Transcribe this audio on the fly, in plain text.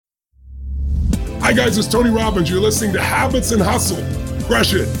Hi guys, it's Tony Robbins. You're listening to Habits and Hustle.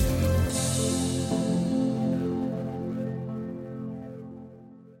 Crush it.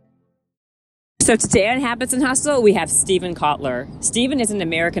 So today on Habits and Hustle, we have Steven Kotler. Steven is an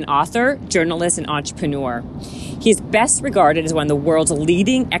American author, journalist, and entrepreneur. He's best regarded as one of the world's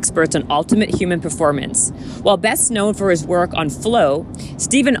leading experts on ultimate human performance. While best known for his work on flow,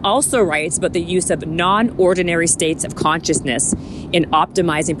 Steven also writes about the use of non-ordinary states of consciousness in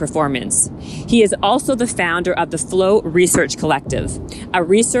optimizing performance. He is also the founder of the Flow Research Collective, a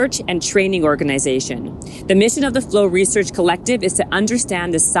research and training organization. The mission of the Flow Research Collective is to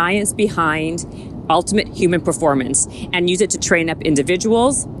understand the science behind ultimate human performance and use it to train up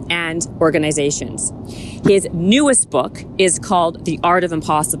individuals and organizations. His newest book is called The Art of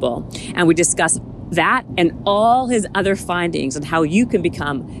Impossible, and we discuss that and all his other findings on how you can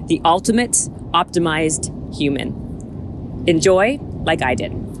become the ultimate optimized human. Enjoy like I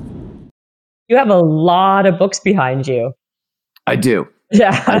did. You have a lot of books behind you. I do.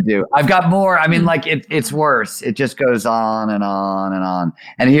 Yeah. I do. I've got more. I mean, like it's worse. It just goes on and on and on.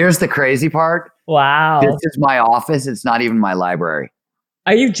 And here's the crazy part. Wow. This is my office. It's not even my library.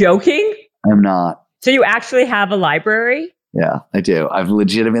 Are you joking? I'm not. So you actually have a library? Yeah, I do. I've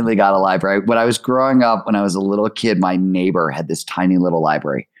legitimately got a library. When I was growing up, when I was a little kid, my neighbor had this tiny little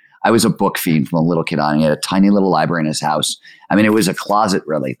library. I was a book fiend from a little kid on. He had a tiny little library in his house. I mean, it was a closet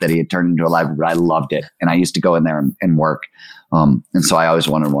really that he had turned into a library, but I loved it. And I used to go in there and work. And so I always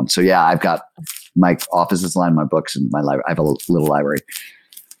wanted one. So yeah, I've got my office is lined with my books and my library. I have a little library.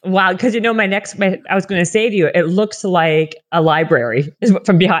 Wow. Because I was going to say to you, it looks like a library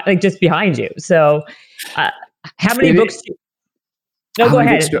from behind, like just behind you. So how many books? Go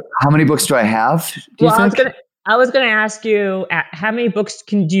ahead. How many books do I have? I was going to ask you, how many books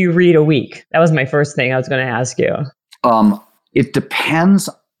do you read a week? That was my first thing I was going to ask you. It depends.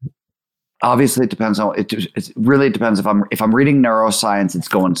 Obviously, it depends on it really depends if I'm reading neuroscience, it's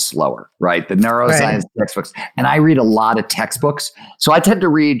going slower, right? The neuroscience textbooks, and I read a lot of textbooks, so I tend to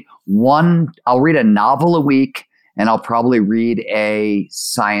read I'll read a novel a week, and I'll probably read a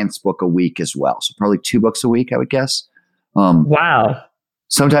science book a week as well. So probably 2 books a week, I would guess. Wow.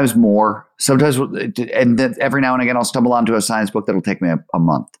 Sometimes more. Sometimes, and then every now and again, I'll stumble onto a science book that'll take me a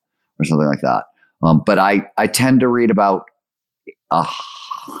month or something like that. But I tend to read about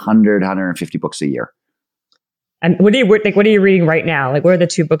 150 books a year. And what are you reading right now? Like, what are the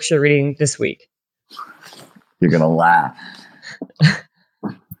 2 books you're reading this week? You're gonna laugh.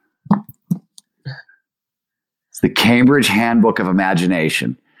 It's the Cambridge Handbook of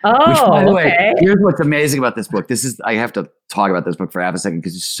Imagination. Oh, which, by the way, okay. Here's what's amazing about this book. I have to talk about this book for half a second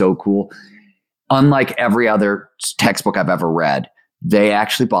because it's so cool. Unlike every other textbook I've ever read, they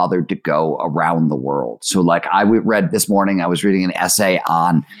actually bothered to go around the world. So like I read this morning, I was reading an essay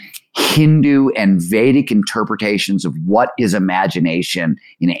on Hindu and Vedic interpretations of what is imagination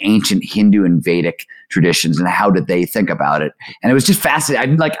in ancient Hindu and Vedic traditions and how did they think about it. And it was just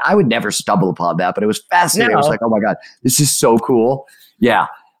fascinating. I would never stumble upon that, but it was fascinating. No. I was like, oh my God, this is so cool. Yeah.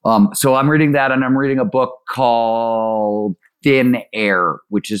 So I'm reading that, and I'm reading a book called Thin Air,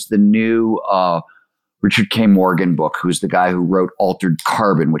 which is the new Richard K. Morgan book, who's the guy who wrote Altered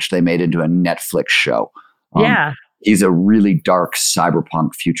Carbon, which they made into a Netflix show. Yeah. He's a really dark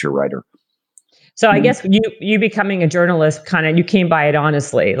cyberpunk future writer. So I guess you becoming a journalist, kind of, you came by it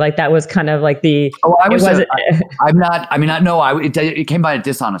honestly. Like that was kind of like the. Oh, it came by it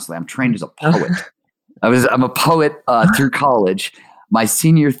dishonestly. I'm trained as a poet. I'm a poet through college. My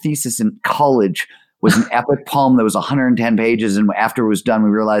senior thesis in college was an epic poem that was 110 pages. And after it was done, we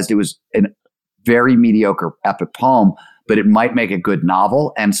realized it was a very mediocre epic poem, but it might make a good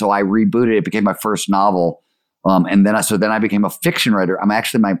novel. And so I rebooted it. It became my first novel. And then I became a fiction writer.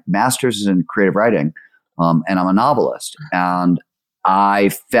 My master's is in creative writing, and I'm a novelist. And I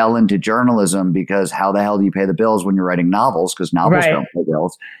fell into journalism because how the hell do you pay the bills when you're writing novels? Because novels don't pay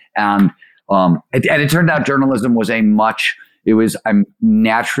bills. And it turned out journalism was I'm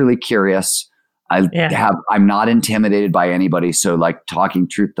naturally curious. I'm not intimidated by anybody. So like talking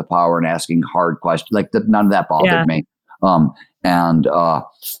truth to power and asking hard questions, none of that bothered me. And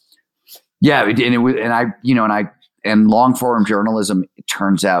long form journalism, it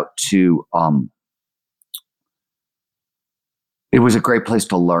turns out to, it was a great place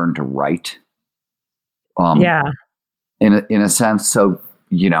to learn to write. In a sense. So,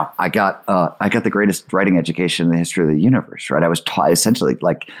 I got the greatest writing education in the history of the universe, right? I was taught essentially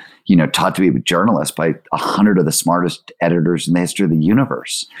taught to be a journalist by 100 of the smartest editors in the history of the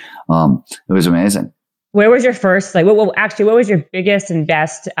universe. It was amazing. Where was your first, what was your biggest and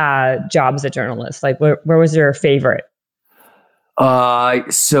best job as a journalist? Like, where was your favorite?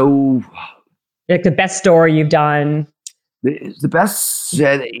 So Like the best story you've done? The best,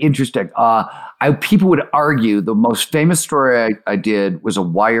 interesting. People would argue the most famous story I did was a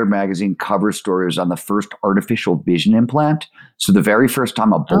Wired magazine cover story. It was on the first artificial vision implant. So the very first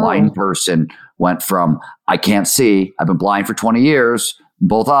time a blind person went from, I can't see, I've been blind for 20 years,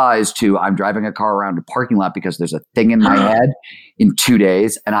 both eyes, to I'm driving a car around a parking lot because there's a thing in my head in 2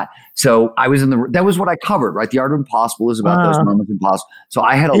 days. And I was that was what I covered, right? The Art of Impossible is about those moments impossible. So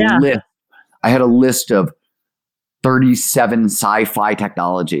I had a list of 37 sci-fi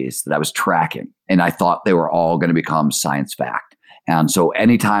technologies that I was tracking, and I thought they were all going to become science fact. And so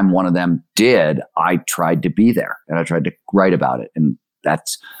anytime one of them did, I tried to be there and I tried to write about it. And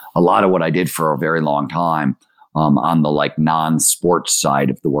that's a lot of what I did for a very long time on the like non-sports side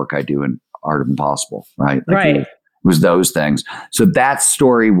of the work I do in Art of Impossible, right? It was those things. So that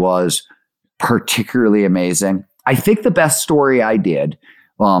story was particularly amazing. I think the best story I did,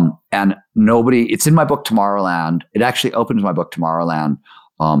 and it's in my book, Tomorrowland. It actually opens my book, Tomorrowland,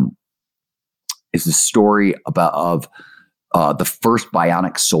 is the story of the first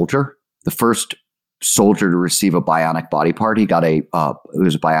bionic soldier, the first soldier to receive a bionic body part. He got it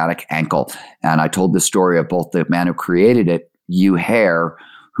was a bionic ankle. And I told the story of both the man who created it, Hugh Hare,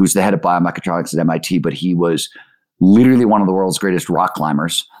 who's the head of biomechatronics at MIT, but he was literally one of the world's greatest rock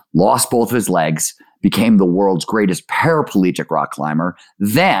climbers, lost both of his legs, became the world's greatest paraplegic rock climber,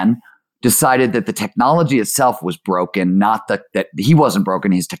 then decided that the technology itself was broken, not that he wasn't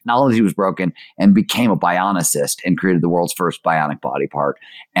broken, his technology was broken, and became a bionicist and created the world's first bionic body part.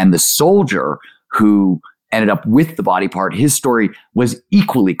 And the soldier who ended up with the body part, his story was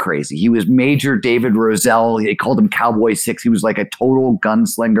equally crazy. He was Major David Roselle. They called him Cowboy 6. He was like a total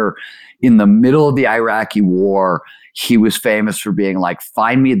gunslinger in the middle of the Iraqi war. He was famous for being like,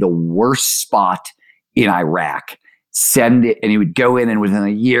 find me the worst spot in Iraq, send it. And he would go in, and within a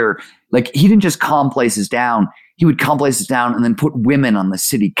year, like, he didn't just calm places down. He would calm places down and then put women on the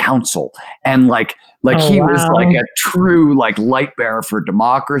city council. And he was like a true like light bearer for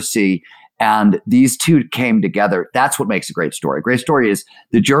democracy. And these two came together. That's what makes a great story. A great story is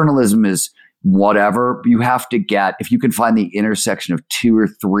the journalism is whatever. You have to get, if you can find the intersection of two or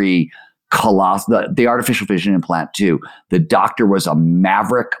three the artificial vision implant too. The doctor was a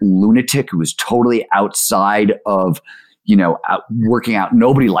maverick lunatic who was totally outside of, working out.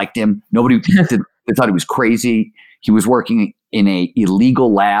 Nobody liked him. They thought he was crazy. He was working in a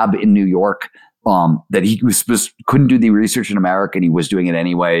illegal lab in New York that he couldn't do the research in America, and he was doing it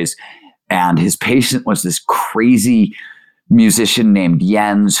anyways. And his patient was this crazy musician named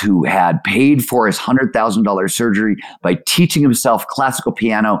Jens, who had paid for his $100,000 surgery by teaching himself classical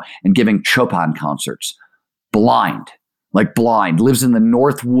piano and giving Chopin concerts. Blind, lives in the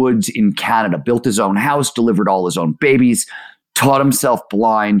North Woods in Canada, built his own house, delivered all his own babies, taught himself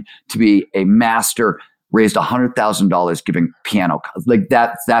blind to be a master, raised $100,000 giving piano. Like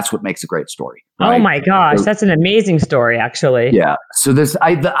that's what makes a great story. Right? Oh my gosh, that's an amazing story, actually. Yeah. So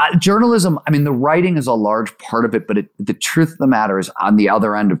journalism, I mean, the writing is a large part of it, but the truth of the matter is, on the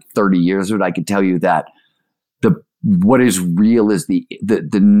other end of 30 years of it, I can tell you that what is real is the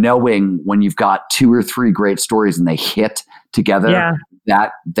knowing when you've got two or three great stories and they hit together. Yeah.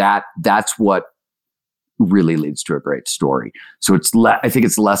 That's what really leads to a great story. So I think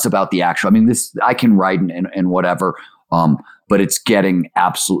it's less about the actual. I mean, I can write and whatever, but it's getting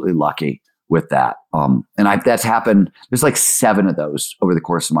absolutely lucky with that. And that's happened. There's like 7 of those over the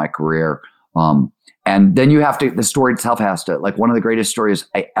course of my career. And then the story itself has to, like, one of the greatest stories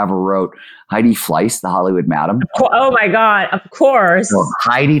I ever wrote, Heidi Fleiss, the Hollywood Madam. Oh my God, of course. So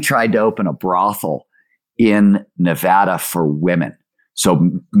Heidi tried to open a brothel in Nevada for women,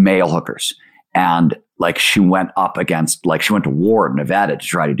 so male hookers. And she went to war in Nevada to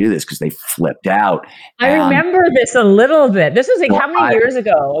try to do this because they flipped out. I remember this a little bit. This was how many years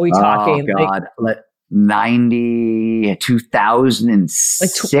ago are we talking? Oh God,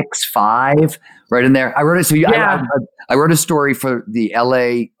 2006, 5, right in there. I wrote it. So I wrote a story for the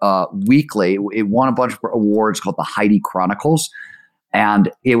LA Weekly. It won a bunch of awards called the Heidi Chronicles.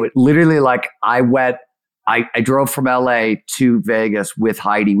 And it would literally I drove from LA to Vegas with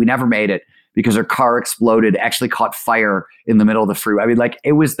Heidi. We never made it because her car exploded, actually caught fire in the middle of the freeway. I mean,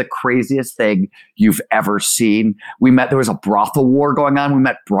 it was the craziest thing you've ever seen. There was a brothel war going on. We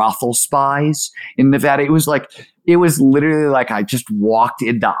met brothel spies in Nevada. It was literally I just walked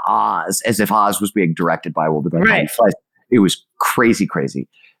into Oz, as if Oz was being directed by a woman. Right. It was crazy, crazy.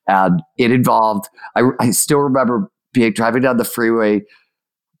 And it involved, I still remember driving down the freeway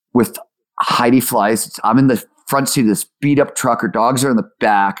with Heidi Fleiss. I'm in the front seat of this beat up truck. Her dogs are in the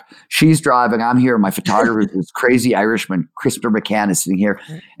back. She's driving. I'm here. My photographer, this crazy Irishman, Christopher McCann, is sitting here.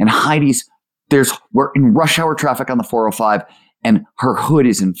 And Heidi's we're in rush hour traffic on the 405 and her hood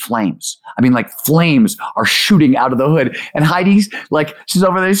is in flames. I mean, like flames are shooting out of the hood. And Heidi's like, she's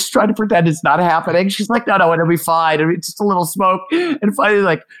over there, she's trying to pretend it's not happening. She's like, no, it'll be fine. I mean, it's just a little smoke. And finally,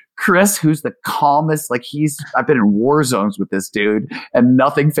 like Chris, who's the calmest, like I've been in war zones with this dude and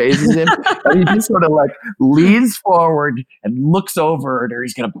nothing phases him. And he just sort of like leans forward and looks over at her.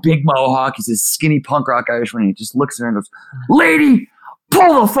 He's got a big mohawk. He's a skinny punk rock Irishman. And he just looks at her and goes, lady,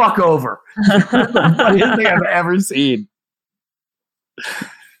 pull the fuck over. The funniest thing I've ever seen.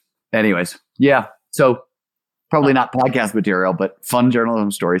 Anyways, yeah. So probably not podcast material, but fun journalism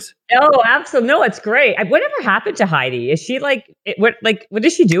stories. Oh, absolutely. No, it's great. Whatever happened to Heidi? Is she what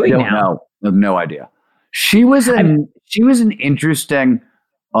is she doing now? No, I have no idea. She was an interesting,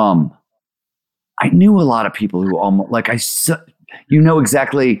 I knew a lot of people who almost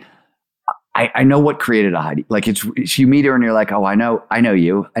exactly. I know what created a Heidi. Like you meet her and you're like, oh, I know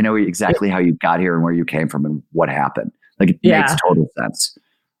you. I know exactly how you got here and where you came from and what happened. Like it makes total sense.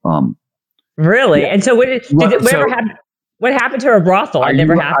 Really? Yeah. And so what happened to her brothel?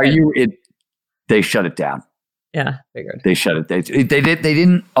 They shut it down. Yeah, figured. They shut it. They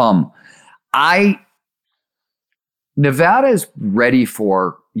didn't. Nevada is ready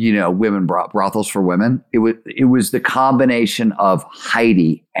for women brothels for women. It was the combination of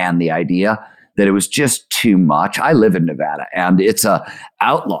Heidi and the idea that it was just too much. I live in Nevada and it's a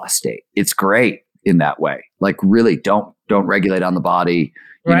outlaw state. It's great in that way. Like really don't regulate on the body.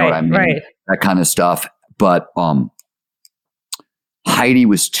 You know what I mean? Right. That kind of stuff. But Heidi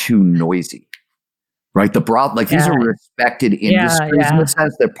was too noisy. Right. The brothel, like these are respected industries in the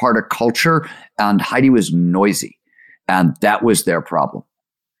sense they're part of culture. And Heidi was noisy. And that was their problem.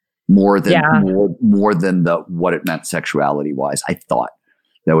 More than what it meant sexuality wise. I thought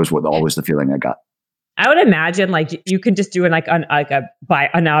that was always the feeling I got. I would imagine like you could just do an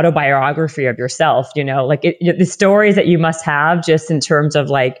autobiography of yourself, the stories that you must have just in terms of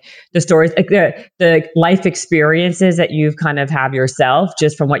like the stories, like the life experiences that you've kind of have yourself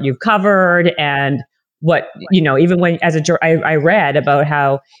just from what you've covered and what, even when I read about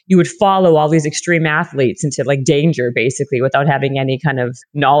how you would follow all these extreme athletes into like danger basically without having any kind of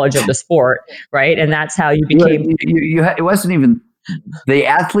knowledge of the sport. Right. And that's how you became. It wasn't even. The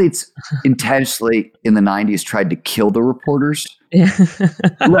athletes intentionally in the 90s tried to kill the reporters.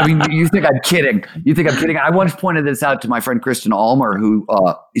 I mean, you think I'm kidding. I once pointed this out to my friend Kristen Almer, who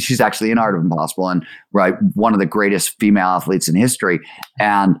she's actually in Art of Impossible and one of the greatest female athletes in history.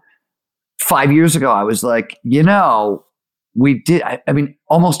 And 5 years ago, I was like, we did. I mean,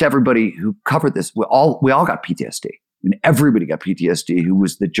 almost everybody who covered this, we all got PTSD. I mean, everybody got PTSD who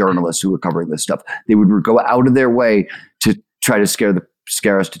was the journalists who were covering this stuff. They would go out of their way to try to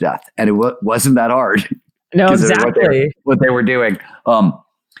scare us to death. And it wasn't that hard. No, exactly. What they were doing.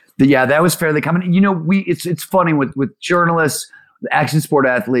 That was fairly common. It's funny with journalists, action sport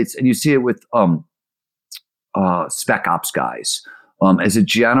athletes, and you see it with spec ops guys. As a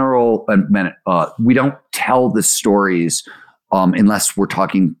general, we don't tell the stories unless we're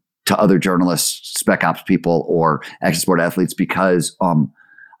talking to other journalists, spec ops people, or action sport athletes, because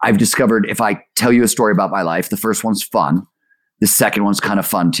I've discovered if I tell you a story about my life, the first one's fun. The second one's kind of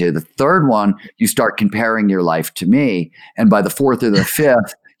fun too. The third one, you start comparing your life to me. And by the fourth or the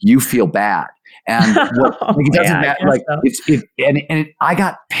fifth, you feel bad. And it doesn't matter. I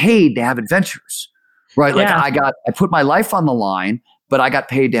got paid to have adventures, right? Like I put my life on the line, but I got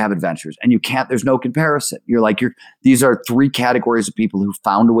paid to have adventures, and there's no comparison. These are three categories of people who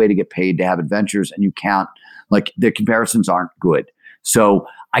found a way to get paid to have adventures, and you can't, the comparisons aren't good. So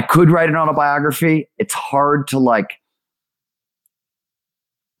I could write an autobiography. It's hard to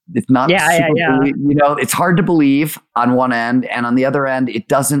it's not it's hard to believe on one end, and on the other end, it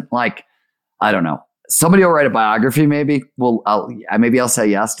doesn't I don't know. Somebody will write a biography, maybe. Well, I'll say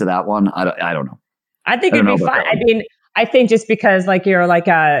yes to that one. I don't know. I think it'd be fun. I mean, I think just because you're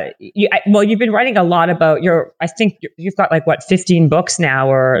you've been writing a lot about I think you've got 15 books now,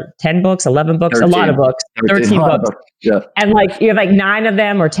 or 10 books, 11 books, 13, a lot of books, 13 books. Yeah. And you have 9 of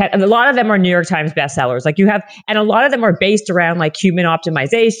them or 10, and a lot of them are New York Times bestsellers. And a lot of them are based around human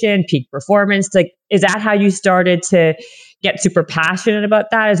optimization, peak performance. Is that how you started to get super passionate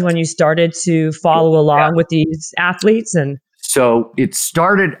about that? Is when you started to follow along with these athletes? And so it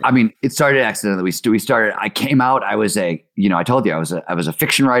started accidentally. We started, I came out, I was I told you I was a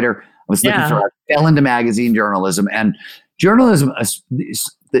fiction writer. I was looking for, I fell into magazine journalism, and journalism,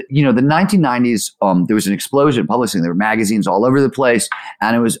 the 1990s, there was an explosion in publishing. There were magazines all over the place.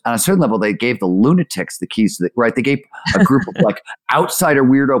 And it was on a certain level, they gave the lunatics the keys to they gave a group of outsider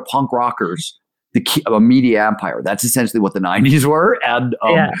weirdo punk rockers the key of a media empire. That's essentially what the 90s were. And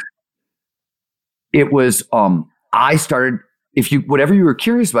it was, I started, whatever you were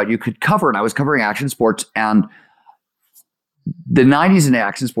curious about, you could cover. And I was covering action sports, and the 90s in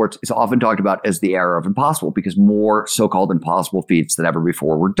action sports is often talked about as the era of impossible, because more so-called impossible feats than ever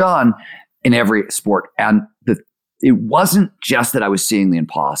before were done in every sport. And it wasn't just that I was seeing the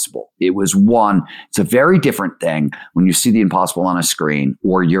impossible. It was it's a very different thing when you see the impossible on a screen,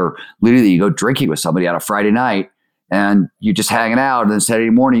 or you go drinking with somebody on a Friday night and you're just hanging out, and then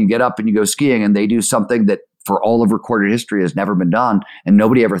Saturday morning you get up and you go skiing and they do something that for all of recorded history has never been done and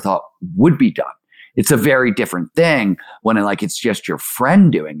nobody ever thought would be done. It's a very different thing when it's just your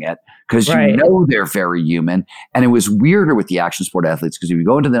friend doing it, because you know they're very human. And it was weirder with the action sport athletes, because if you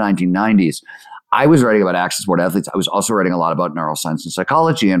go into the 1990s, I was writing about action sport athletes. I was also writing a lot about neuroscience and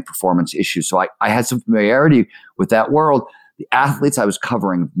psychology and performance issues. So I had some familiarity with that world. The athletes I was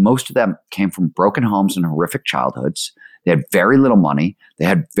covering, most of them came from broken homes and horrific childhoods. They had very little money. They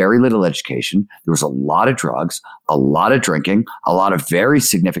had very little education. There was a lot of drugs, a lot of drinking, a lot of very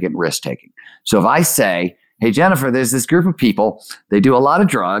significant risk taking. So if I say, hey, Jennifer, there's this group of people, they do a lot of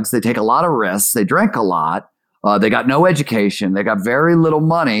drugs, they take a lot of risks, they drink a lot, they got no education, they got very little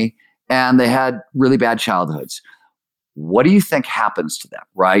money, and they had really bad childhoods. What do you think happens to them,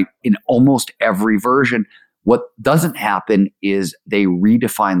 right? In almost every version, what doesn't happen is they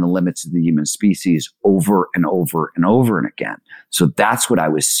redefine the limits of the human species over and over and over and again. So that's what I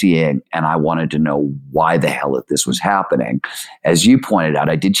was seeing, and I wanted to know why the hell this was happening. As you pointed out,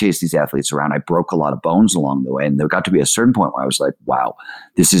 I did chase these athletes around. I broke a lot of bones along the way, and there got to be a certain point where I was like, wow,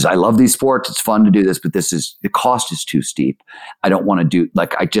 I love these sports. It's fun to do this, but the cost is too steep. I don't want to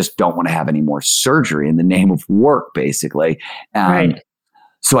I just don't want to have any more surgery in the name of work, basically. And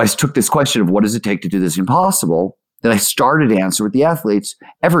so I took this question of what does it take to do this impossible, that I started to answer with the athletes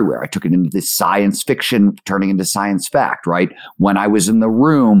everywhere. I took it into this science fiction, turning into science fact, right? When I was in the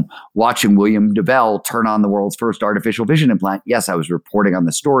room watching William DeBell turn on the world's first artificial vision implant, yes, I was reporting on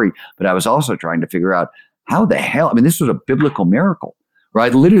the story, but I was also trying to figure out how the hell, this was a biblical miracle,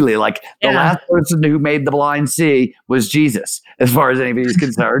 right? Literally, the last person who made the blind see was Jesus, as far as anybody's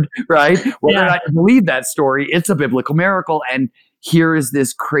concerned, right? Whether or not you believe that story, it's a biblical miracle. And here is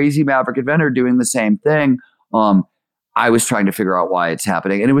this crazy maverick inventor doing the same thing. I was trying to figure out why it's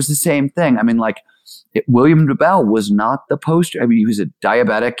happening. And it was the same thing. William DeBell was not the poster. He was a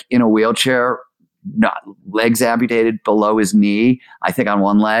diabetic in a wheelchair, legs amputated below his knee, I think on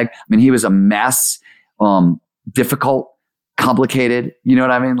one leg. He was a mess, difficult, complicated. You know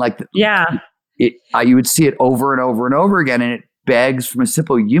what I mean? You would see it over and over and over again. And it begs from a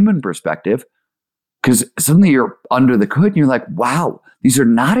simple human perspective, because suddenly you're under the hood and you're like, wow, these are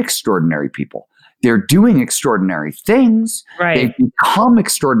not extraordinary people. They're doing extraordinary things. Right. They've become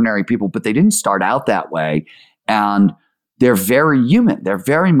extraordinary people, but they didn't start out that way. And they're very human. They're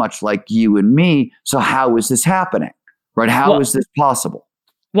very much like you and me. So how is this happening? Right? How is this possible?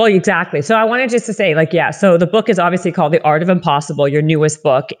 Well, exactly. So I wanted just to say, so the book is obviously called The Art of Impossible, your newest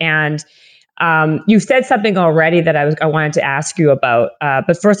book. And you said something already that I wanted to ask you about.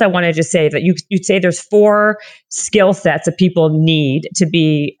 But first, I wanted to say that you say there's 4 skill sets that people need to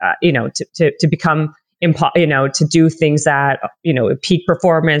be, to become, to do things that, peak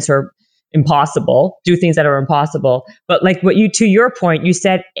performance or impossible, do things that are impossible. But to your point, you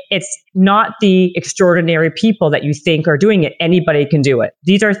said it's not the extraordinary people that you think are doing it. Anybody can do it.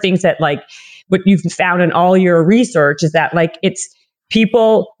 These are things that what you've found in all your research is that it's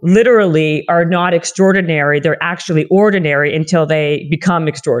people literally are not extraordinary. They're actually ordinary until they become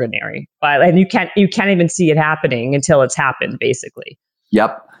extraordinary. And you can't even see it happening until it's happened, basically.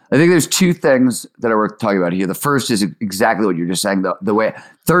 Yep. I think there's 2 things that are worth talking about here. The first is exactly what you're just saying. The way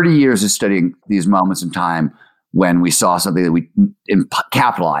 30 years of studying these moments in time when we saw something that we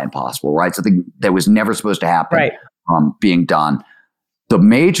capital I impossible, right? Something that was never supposed to happen, right, being done. The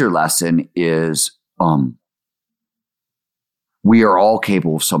major lesson is we are all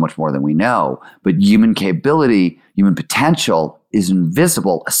capable of so much more than we know, but human capability, human potential is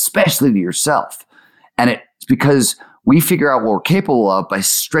invisible, especially to yourself. And it's because we figure out what we're capable of by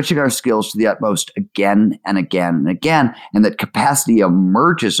stretching our skills to the utmost again and again and again. And that capacity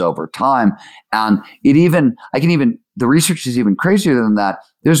emerges over time. And the research is even crazier than that.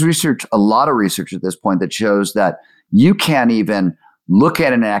 There's a lot of research at this point that shows that you can't even look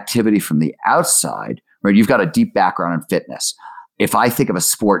at an activity from the outside, right? You've got a deep background in fitness. If I think of a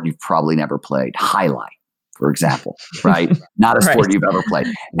sport you've probably never played, highlight, for example, right? Not a sport you've ever played.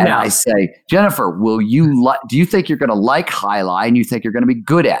 And I say, Jennifer, do you think you're going to like highlight and you think you're going to be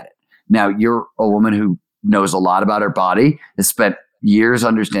good at it? Now, you're a woman who knows a lot about her body, has spent years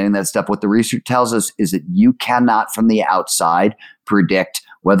understanding that stuff. What the research tells us is that you cannot from the outside predict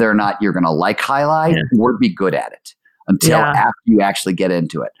whether or not you're going to like highlight or be good at it until after you actually get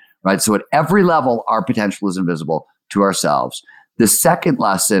into it, right? So at every level, our potential is invisible to ourselves. The second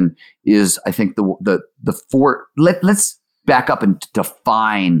lesson is, I think, let's back up and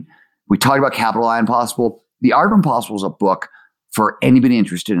define. We talked about Capital I Impossible. The Art of Impossible is a book for anybody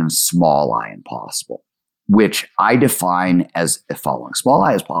interested in small I impossible, which I define as the following. Small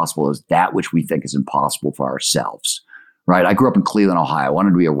I impossible is that which we think is impossible for ourselves, right? I grew up in Cleveland, Ohio. I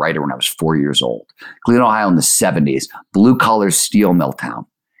wanted to be a writer when I was 4 years old. Cleveland, Ohio in the 70s, blue-collar steel mill town.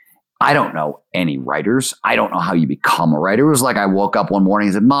 I don't know any writers. I don't know how you become a writer. It was like I woke up one morning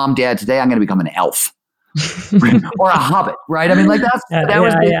and said, Mom, Dad, today I'm going to become an elf. Or a hobbit, right? I mean, like that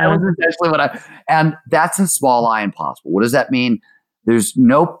was essentially and that's a small I impossible. What does that mean? There's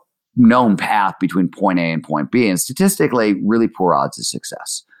no known path between point A and point B, and statistically, really poor odds of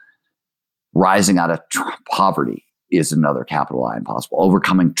success. Rising out of poverty is another capital I impossible.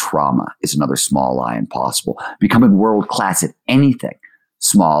 Overcoming trauma is another small I impossible. Becoming world class at anything,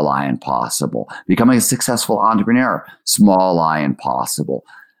 small I impossible. Becoming a successful entrepreneur, small I impossible.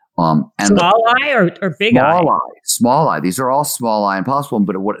 And small I or big I? Small I. These are all small I impossible.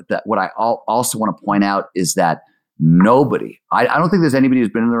 But what I also want to point out is that nobody, I don't think there's anybody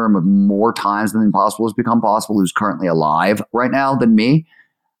who's been in the room of more times than impossible has become possible who's currently alive right now than me.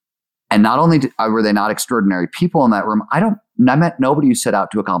 And not only were they not extraordinary people in that room, I met nobody who set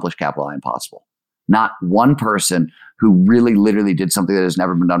out to accomplish capital I impossible. Not one person who really literally did something that has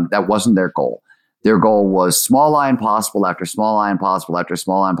never been done. That wasn't their goal. Their goal was small I impossible after small I impossible after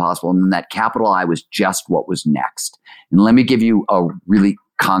small I impossible. And then that capital I was just what was next. And let me give you a really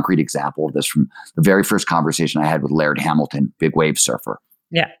concrete example of this from the very first conversation I had with Laird Hamilton, big wave surfer.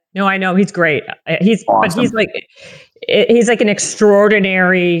 Yeah. No, I know. He's great. He's awesome. But he's like an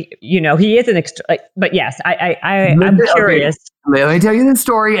extraordinary, he is but yes, I'm curious. Okay. Let me tell you the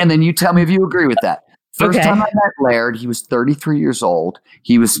story and then you tell me if you agree with that. First time I met Laird, he was 33 years old.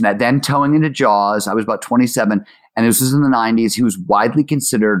 He was then towing into Jaws. I was about 27. And this was in the 90s. He was widely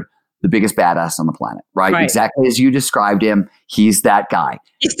considered the biggest badass on the planet, right? Exactly as you described him. He's that guy.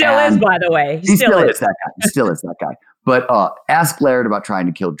 He still is, by the way. He still is that guy. He still is that guy. But ask Laird about trying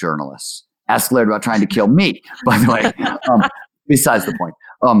to kill journalists. Ask Laird about trying to kill me, by the way. Besides the point.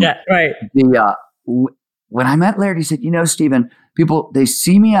 When I met Laird, he said, Stephen, people, they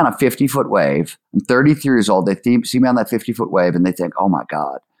see me on a 50-foot wave. I'm 33 years old. They see me on that 50-foot wave and they think, oh my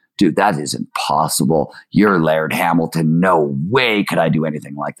God, dude, that is impossible. You're Laird Hamilton. No way could I do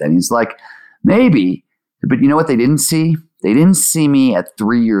anything like that. And he's like, maybe. But you know what they didn't see? They didn't see me at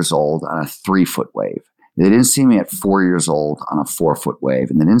 3 years old on a 3-foot wave. They didn't see me at 4 years old on a 4-foot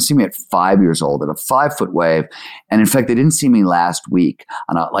wave. And they didn't see me at 5 years old at a 5-foot wave. And in fact, they didn't see me last week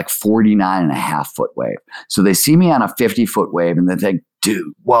on a 49.5-foot wave. So they see me on a 50-foot wave and they think,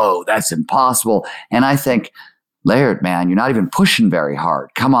 dude, whoa, that's impossible. And I think, Laird, man, you're not even pushing very hard.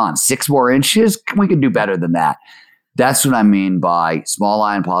 Come on, 6 more inches? We can do better than that. That's what I mean by small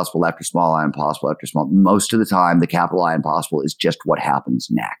I impossible after small I impossible after small. Most of the time, the capital I impossible is just what happens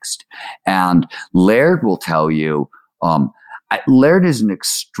next. And Laird will tell you, Laird is an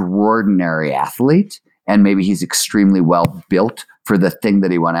extraordinary athlete, and maybe he's extremely well built for the thing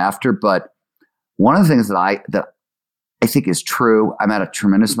that he went after. But one of the things that I think is true, I met a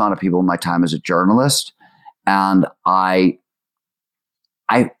tremendous amount of people in my time as a journalist, and I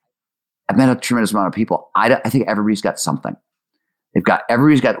met a tremendous amount of people. I think everybody's got something.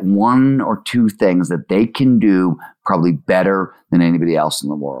 Everybody's got 1 or 2 things that they can do probably better than anybody else in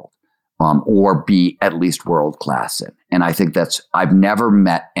the world, or be at least world class in. And I think I've never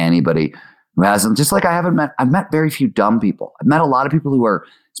met anybody who hasn't. Just like I've met very few dumb people. I've met a lot of people who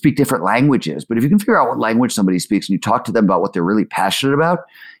speak different languages. But if you can figure out what language somebody speaks and you talk to them about what they're really passionate about,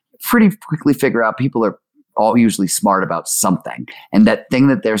 you pretty quickly figure out people are all usually smart about something, and that thing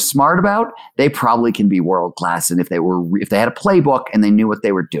that they're smart about, they probably can be world class. And if they had a playbook and they knew what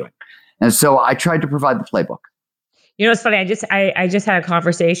they were doing, and so I tried to provide the playbook. It's funny. I just had a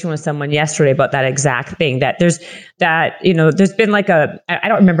conversation with someone yesterday about that exact thing. That there's been I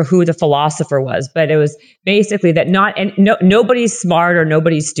don't remember who the philosopher was, but it was basically that nobody's smart or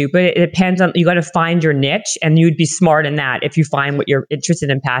nobody's stupid. It depends on, you got to find your niche, and you'd be smart in that if you find what you're interested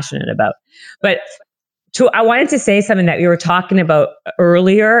and passionate about. But I wanted to say something that we were talking about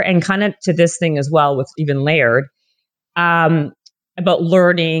earlier, and kind of to this thing as well with even Laird. about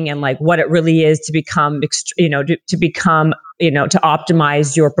learning and like what it really is to become, to become, to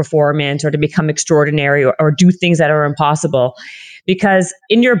optimize your performance or to become extraordinary or do things that are impossible. Because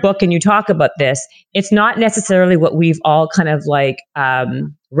in your book, and you talk about this, it's not necessarily what we've all kind of like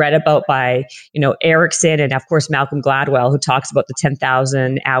read about by, Erickson and of course, Malcolm Gladwell, who talks about the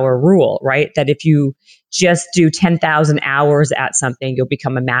 10,000 hour rule, right? That if you just do 10,000 hours at something, you'll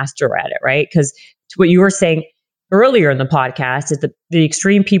become a master at it, right? Because to what you were saying earlier in the podcast is that the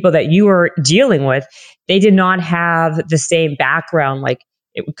extreme people that you were dealing with, they did not have the same background. Like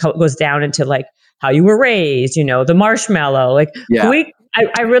it goes down into like how you were raised, the marshmallow. Like,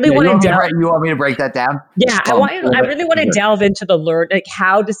 I really want to you want me to break that down? Yeah, I really want to delve into the learn. Like,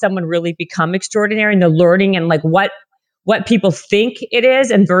 how does someone really become extraordinary, and the learning, and like what people think it is,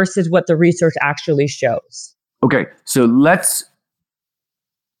 and versus what the research actually shows. Okay, so let's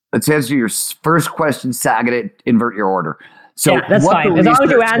answer your first question. I'm going to invert your order. So yeah, that's fine. As long as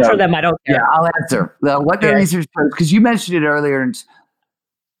you answer them, I don't care. Yeah, I'll answer. What the research shows, because you mentioned it earlier, and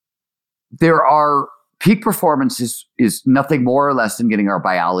there are peak performance is nothing more or less than getting our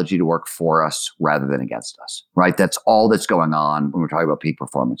biology to work for us rather than against us, right? That's all that's going on when we're talking about peak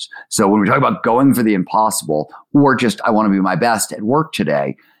performance. So when we're talking about going for the impossible or just, I want to be my best at work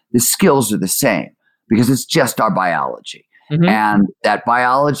today, the skills are the same because it's just our biology. Mm-hmm. And that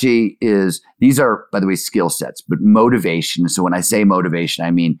biology these are, by the way, skill sets, but motivation. So when I say motivation,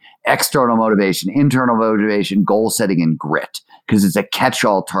 I mean external motivation, internal motivation, goal setting, and grit, because it's a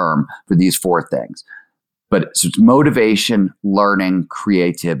catch-all term for these four things. But so it's motivation, learning,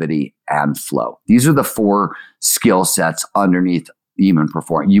 creativity, and flow. These are the four skill sets underneath human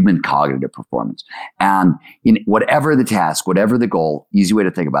cognitive performance. And in whatever the task, whatever the goal, easy way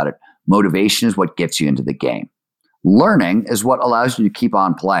to think about it, motivation is what gets you into the game. Learning is what allows you to keep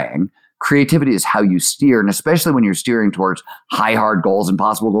on playing. Creativity is how you steer. And especially when you're steering towards high, hard goals,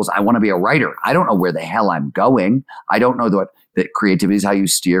 impossible goals. I want to be a writer. I don't know where the hell I'm going. I don't know that creativity is how you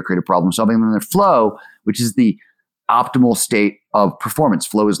steer, creative problem solving. And then the flow, which is the optimal state of performance.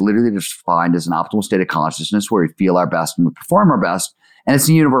 Flow is literally defined as an optimal state of consciousness where we feel our best and we perform our best. And it's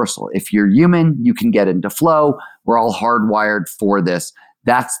universal. If you're human, you can get into flow. We're all hardwired for this.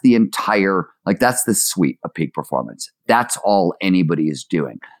 That's the entire, that's the suite of peak performance. That's all anybody is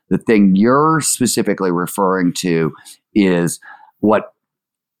doing. The thing you're specifically referring to is what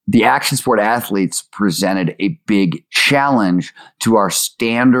the action sport athletes presented a big challenge to our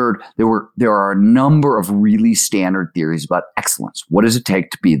standard. There are a number of really standard theories about excellence. What does it take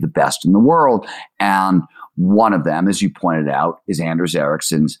to be the best in the world? And one of them, as you pointed out, is Anders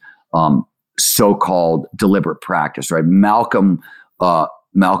Ericsson's so-called deliberate practice, right? Malcolm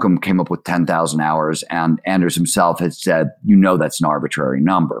came up with 10,000 hours, and Anders himself had said, that's an arbitrary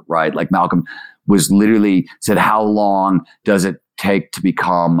number, right? Like Malcolm was literally said, how long does it take to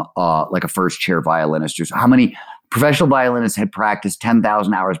become like a first chair violinist? Or how many professional violinists had practiced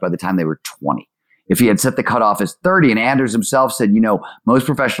 10,000 hours by the time they were 20? If he had set the cutoff as 30, and Anders himself said, most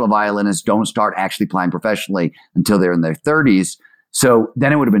professional violinists don't start actually playing professionally until they're in their 30s. So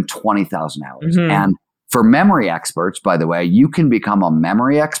then it would have been 20,000 hours. Mm-hmm. And for memory experts, by the way, you can become a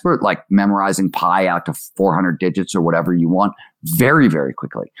memory expert, like memorizing pi out to 400 digits or whatever you want, very, very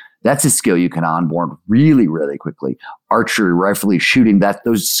quickly. That's a skill you can onboard really, really quickly. Archery, rifle shooting,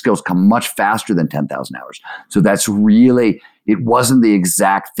 those skills come much faster than 10,000 hours. So that's really, it wasn't the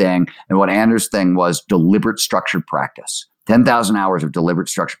exact thing. And what Anders' thing was deliberate structured practice. 10,000 hours of deliberate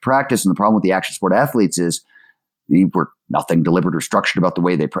structured practice. And the problem with the action sport athletes is they were nothing deliberate or structured about the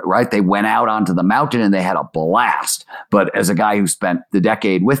way right? They went out onto the mountain and they had a blast. But as a guy who spent the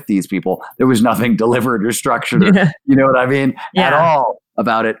decade with these people, there was nothing deliberate or structured, or, you know what I mean? Yeah. At all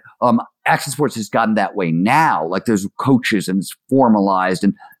about it. Action sports has gotten that way now. Like there's coaches and it's formalized,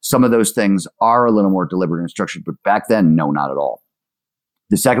 and some of those things are a little more deliberate and structured. But back then, no, not at all.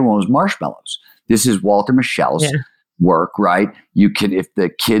 The second one was marshmallows. This is Walter Mischel's work, right? If the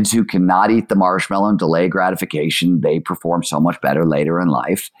kids who cannot eat the marshmallow and delay gratification, they perform so much better later in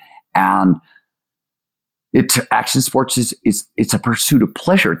life. And action sports it's a pursuit of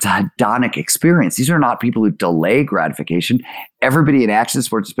pleasure. It's a hedonic experience. These are not people who delay gratification. Everybody in action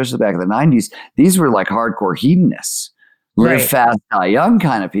sports, especially back in the 90s, these were like hardcore hedonists, live fast, die young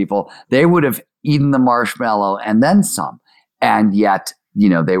kind of people. They would have eaten the marshmallow and then some. And yet,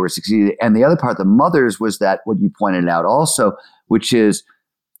 they were succeeding. And the other part, the mothers, was that what you pointed out also, which is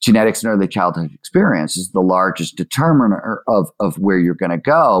genetics and early childhood experience is the largest determiner of where you're going to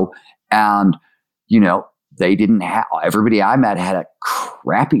go. And, they didn't have, everybody I met had a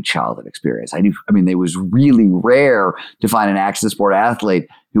crappy childhood experience. It was really rare to find an action sport athlete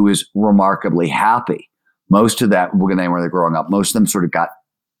who was remarkably happy Most of that, when they were growing up, most of them sort of got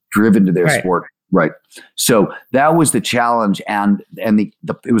driven to their sport. Right. So that was the challenge. And it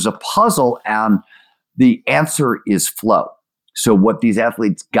was a puzzle. And the answer is flow. So what these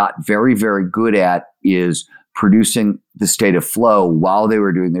athletes got very, very good at is producing the state of flow while they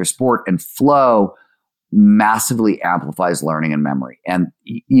were doing their sport. And flow massively amplifies learning and memory. And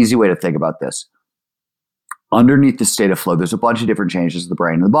easy way to think about this. Underneath the state of flow, there's a bunch of different changes to the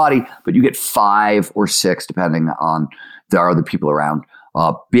brain and the body, but you get 5 or 6, depending on the other people around,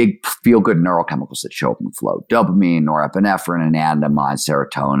 big feel-good neurochemicals that show up in flow. Dopamine, norepinephrine, anandamide,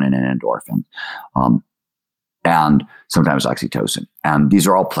 serotonin, and endorphin. And sometimes oxytocin. And these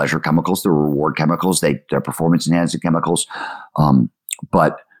are all pleasure chemicals. They're reward chemicals. They're performance-enhancing chemicals.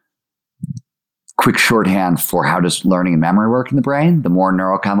 But quick shorthand for how does learning and memory work in the brain? The more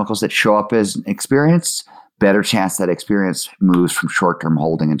neurochemicals that show up as an experience, better chance that experience moves from short-term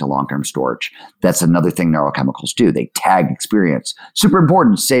holding into long-term storage. That's another thing neurochemicals do. They tag experience. Super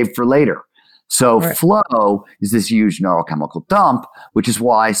important, save for later. So flow is this huge neurochemical dump, which is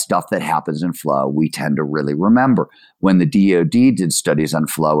why stuff that happens in flow, we tend to really remember. When the DoD did studies on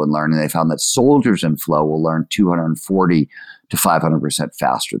flow and learning, they found that soldiers in flow will learn 240 to 500%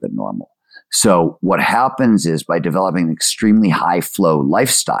 faster than normal. So what happens is by developing an extremely high flow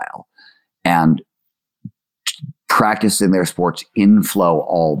lifestyle and practicing their sports in flow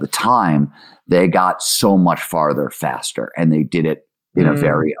all the time, they got so much farther faster, and they did it in a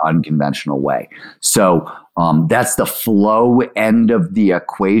very unconventional way. So that's the flow end of the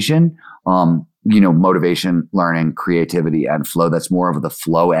equation. Motivation, learning, creativity, and flow. That's more of the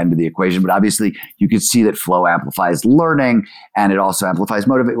flow end of the equation. But obviously, you can see that flow amplifies learning, and it also amplifies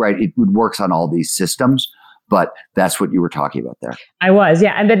motivate. Right? It works on all these systems. But that's what you were talking about there. I was,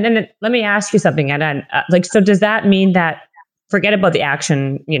 yeah. And then let me ask you something. And so does that mean that, forget about the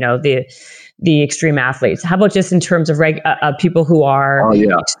action, the extreme athletes? How about just in terms of people who are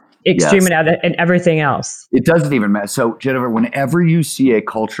extreme and everything else? It doesn't even matter. So Jennifer, whenever you see a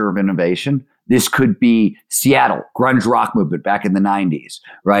culture of innovation, this could be Seattle, grunge rock movement back in the 90s,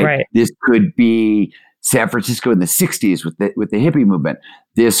 right? This could be San Francisco in the 60s with the hippie movement.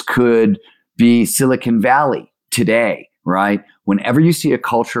 This could be Silicon Valley today, right? Whenever you see a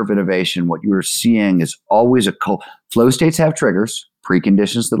culture of innovation, what you are seeing is always flow states have triggers,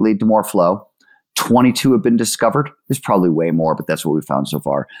 preconditions that lead to more flow. 22 have been discovered. There's probably way more, but that's what we found so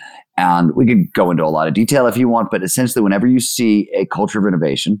far. And we can go into a lot of detail if you want, but essentially whenever you see a culture of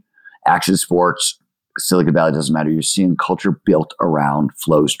innovation, action sports, Silicon Valley, doesn't matter, you're seeing culture built around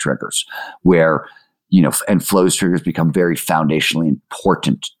flows triggers where, and flows triggers become very foundationally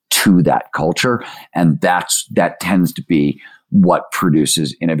important to that culture. And that tends to be what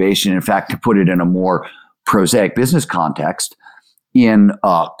produces innovation. In fact, to put it in a more prosaic business context, in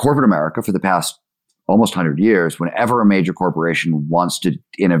corporate America for the past almost 100 years, whenever a major corporation wants to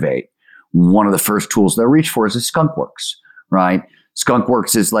innovate, one of the first tools they'll reach for is a skunkworks, right?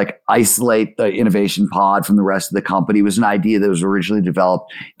 Skunkworks is like isolate the innovation pod from the rest of the company. It was an idea that was originally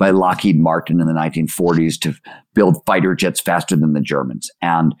developed by Lockheed Martin in the 1940s to build fighter jets faster than the Germans.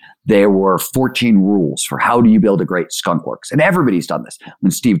 And there were 14 rules for how do you build a great skunkworks. And everybody's done this.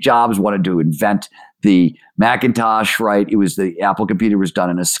 When Steve Jobs wanted to invent the Macintosh, right? It was the Apple computer was done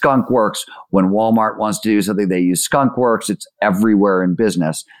in a skunkworks. When Walmart wants to do something, they use skunkworks. It's everywhere in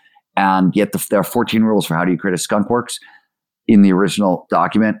business. And yet there are 14 rules for how do you create a skunkworks. In the original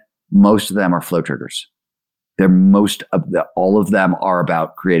document, most of them are flow triggers. All of them are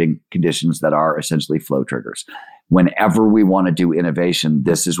about creating conditions that are essentially flow triggers. Whenever we want to do innovation,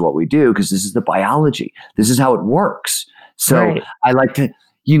 this is what we do because this is the biology. This is how it works. So I like to,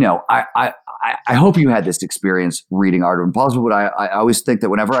 I hope you had this experience reading Art of Impossible, but I always think that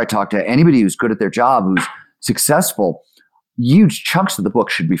whenever I talk to anybody who's good at their job, who's successful, huge chunks of the book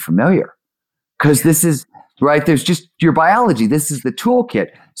should be familiar because this is, right? There's just your biology. This is the toolkit.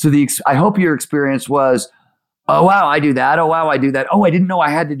 So I hope your experience was, oh, wow, I do that. Oh, wow, I do that. Oh, I didn't know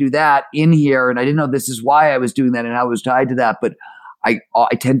I had to do that in here. And I didn't know this is why I was doing that and how it was tied to that. But I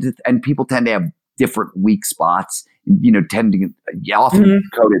tend to, and people tend to have different weak spots, tend to get often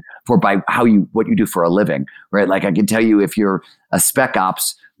coded for by what you do for a living, right? Like I can tell you if you're a spec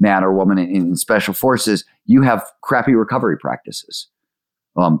ops man or woman in special forces, you have crappy recovery practices.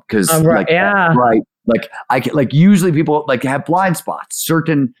 Because Like usually people have blind spots,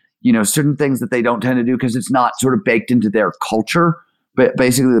 certain things that they don't tend to do because it's not sort of baked into their culture, but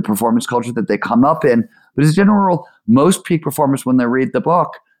basically the performance culture that they come up in. But as a general rule, most peak performers, when they read the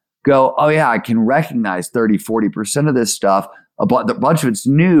book, go, oh yeah, I can recognize 30, 40% of this stuff. A bunch of it's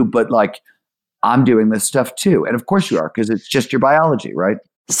new, but I'm doing this stuff too. And of course you are, because it's just your biology, right?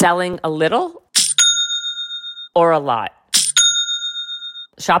 Selling a little or a lot.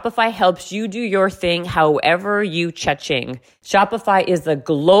 Shopify helps you do your thing however you cha-ching. Shopify is the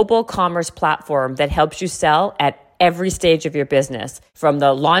global commerce platform that helps you sell at every stage of your business. From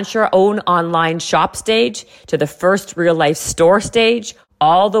the launch your own online shop stage to the first real life store stage,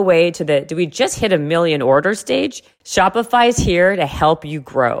 all the way to the, do we just hit 1 million order stage? Shopify is here to help you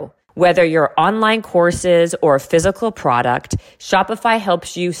grow. Whether your online courses or a physical product, Shopify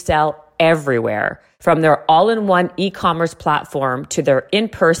helps you sell everywhere. From their all-in-one e-commerce platform to their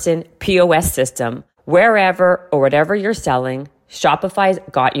in-person POS system, wherever or whatever you're selling, Shopify's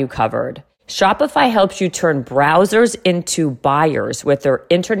got you covered. Shopify helps you turn browsers into buyers with their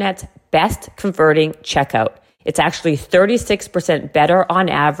internet's best converting checkout. It's actually 36% better on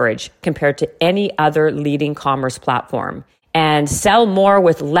average compared to any other leading commerce platform. And sell more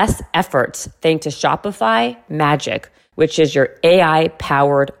with less efforts thanks to Shopify Magic, which is your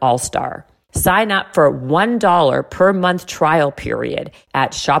AI-powered all-star. Sign up for $1 per month trial period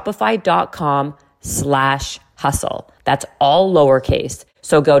at shopify.com/hustle. That's all lowercase.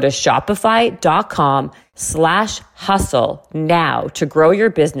 So go to shopify.com/hustle now to grow your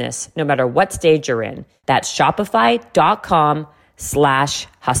business no matter what stage you're in. That's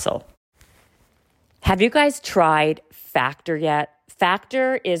shopify.com/hustle. Have you guys tried Factor yet?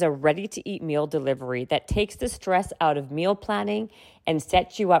 Factor is a ready-to-eat meal delivery that takes the stress out of meal planning and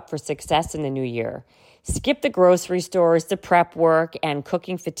sets you up for success in the new year. Skip the grocery stores, the prep work, and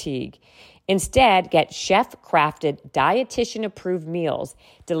cooking fatigue. Instead, get chef-crafted, dietitian-approved meals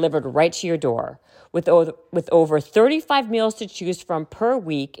delivered right to your door. With over 35 meals to choose from per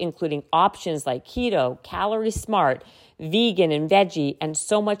week, including options like keto, calorie smart, vegan and veggie, and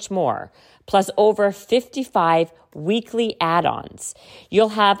so much more, plus over 55 weekly add-ons. You'll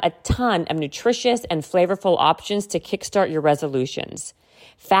have a ton of nutritious and flavorful options to kickstart your resolutions.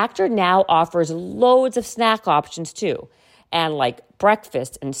 Factor now offers loads of snack options too, and like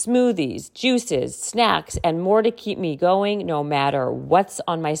breakfast and smoothies, juices, snacks, and more to keep me going no matter what's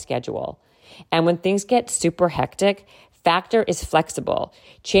on my schedule. And when things get super hectic, Factor is flexible.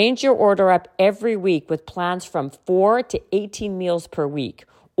 Change your order up every week with plans from 4 to 18 meals per week,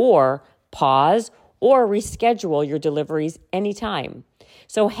 or pause or reschedule your deliveries anytime.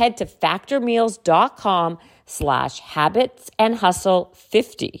 So head to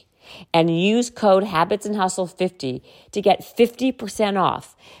factormeals.com/habitsandhustle50 and use code habitsandhustle50 to get 50%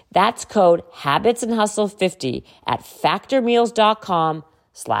 off. That's code habitsandhustle50 at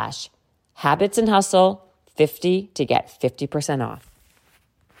factormeals.com/habitsandhustle50 to get 50% off.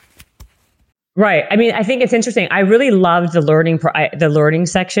 Right. I mean, I think it's interesting. I really loved the learning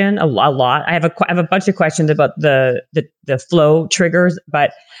section a lot. I have a bunch of questions about the flow triggers,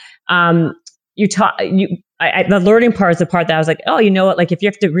 but the learning part is the part that I was like, oh, you know what? Like, if you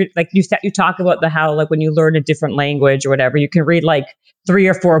have to read, like you talk about how like when you learn a different language or whatever, you can read like 3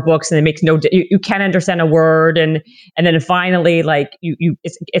 or 4 books and it makes you can't understand a word, and then finally like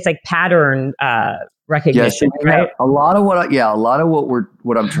it's like pattern recognition, yes, right? A lot of what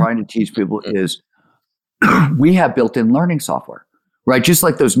I'm trying to teach people is we have built-in learning software, right? Just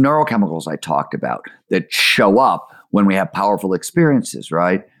like those neurochemicals I talked about that show up when we have powerful experiences,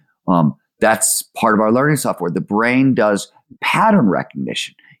 right? That's part of our learning software. The brain does pattern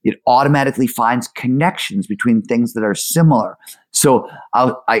recognition. It automatically finds connections between things that are similar. So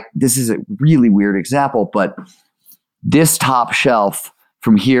this is a really weird example, but this top shelf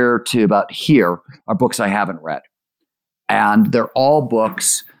from here to about here are books I haven't read. And they're all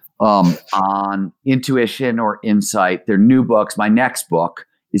books on intuition or insight. They're new books. My next book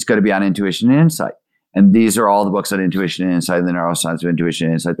is going to be on intuition and insight. And these are all the books on intuition and insight, the neuroscience of intuition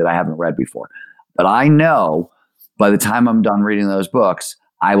and insight that I haven't read before. But I know by the time I'm done reading those books,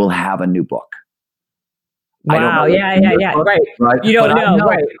 I will have a new book. Wow. Yeah. Book, right? You don't know.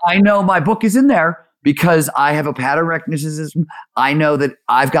 Right. I know my book is in there because I have a pattern recognition system. I know that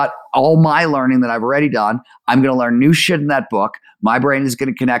I've got all my learning that I've already done. I'm going to learn new shit in that book. My brain is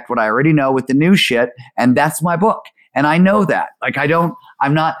going to connect what I already know with the new shit. And that's my book. And I know that. Like,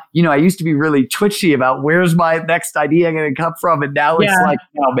 I'm not, I used to be really twitchy about where's my next idea going to come from. And now it's like,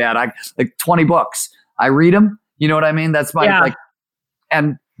 oh man, like 20 books. I read them. You know what I mean? That's my,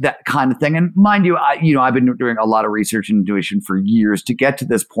 and that kind of thing. And mind you, I've been doing a lot of research and intuition for years to get to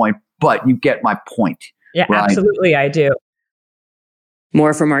this point, but you get my point. Yeah, right? Absolutely. I do.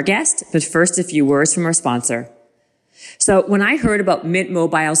 More from our guest, but first a few words from our sponsor. So when I heard about Mint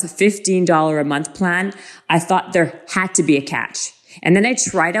Mobile's $15 a month plan, I thought there had to be a catch. And then I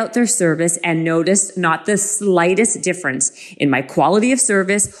tried out their service and noticed not the slightest difference in my quality of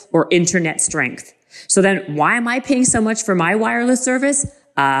service or internet strength. So then why am I paying so much for my wireless service?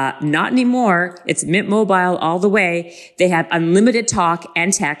 Not anymore. It's Mint Mobile all the way. They have unlimited talk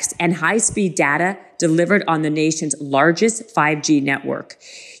and text and high-speed data delivered on the nation's largest 5G network.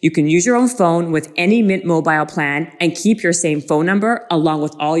 You can use your own phone with any Mint Mobile plan and keep your same phone number along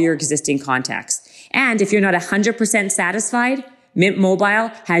with all your existing contacts. And if you're not 100% satisfied, Mint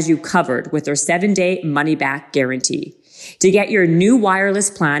Mobile has you covered with their 7-day money-back guarantee. To get your new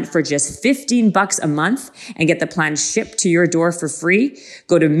wireless plan for just $15 a month and get the plan shipped to your door for free,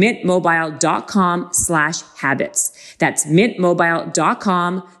 go to mintmobile.com/habits. That's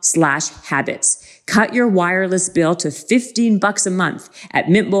mintmobile.com/habits. Cut your wireless bill to $15 a month at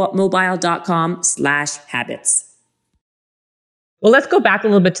mintmobile.com/habits. Well, let's go back a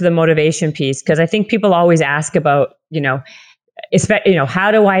little bit to the motivation piece, because I think people always ask about,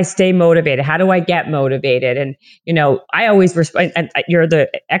 how do I stay motivated? How do I get motivated? And, I always respond, and you're the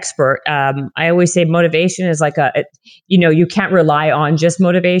expert. I always say motivation is like you can't rely on just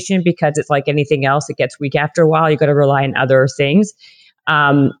motivation, because it's like anything else. It gets weak after a while. You got to rely on other things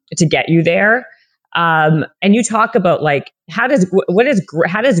to get you there. And you talk about like, how does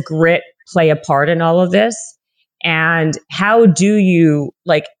grit play a part in all of this? And how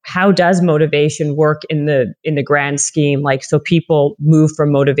does motivation work in the grand scheme? Like, so people move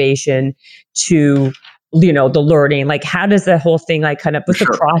from motivation to, the learning, like how does the whole thing, like kind of what's the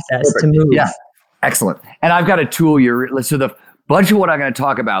process to move? Yeah. Excellent. And I've got a tool so the bunch of what I'm going to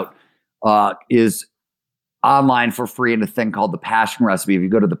talk about is online for free in a thing called the Passion Recipe. If you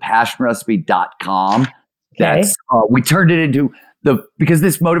go to thepassionrecipe.com, that's, we turned it into because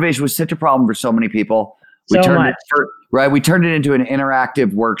this motivation was such a problem for so many people. We turned it into an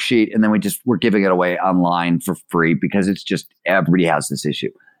interactive worksheet, and then we're giving it away online for free because it's just, everybody has this issue.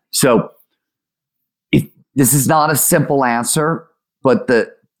 So this is not a simple answer, but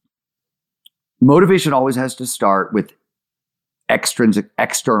the motivation always has to start with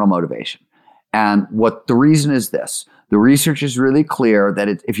external motivation. And what the reason is this, the research is really clear that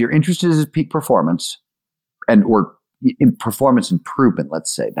if you're interested in peak performance or in performance improvement,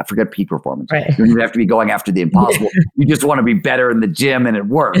 let's say, now forget peak performance. Right. You don't even have to be going after the impossible. You just want to be better in the gym and at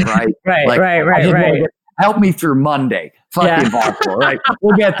work, right? Right. Help me through Monday. Fuck the impossible, right?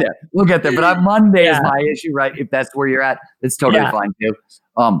 We'll get there. But Monday is my issue, right? If that's where you're at, it's totally fine too.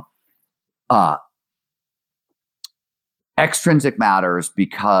 Extrinsic matters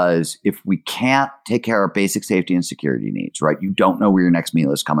because if we can't take care of basic safety and security needs, right? You don't know where your next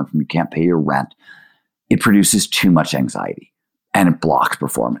meal is coming from. You can't pay your rent. It produces too much anxiety and it blocks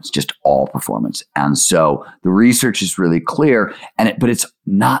performance, just all performance. And so the research is really clear, but it's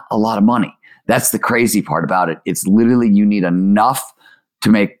not a lot of money. That's the crazy part about it. It's literally, you need enough to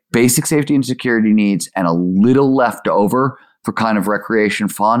make basic safety and security needs and a little left over for kind of recreation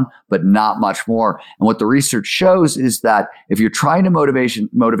fun, but not much more. And what the research shows is that if you're trying to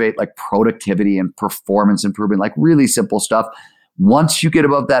motivate like productivity and performance improvement, like really simple stuff, once you get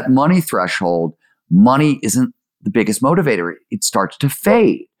above that money threshold, money isn't the biggest motivator. It starts to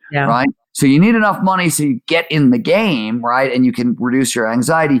fade, right? So you need enough money so you get in the game, right? And you can reduce your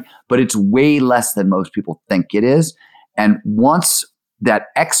anxiety, but it's way less than most people think it is. And once that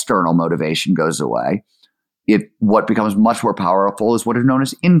external motivation goes away, what becomes much more powerful is what are known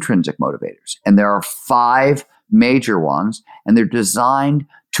as intrinsic motivators. And there are 5 major ones, and they're designed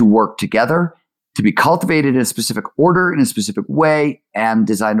to work together, to be cultivated in a specific order, in a specific way, and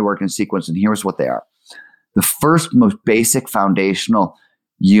designed to work in sequence. And here's what they are. The first, most basic foundational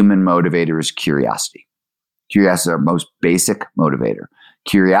human motivator is curiosity. Curiosity is our most basic motivator.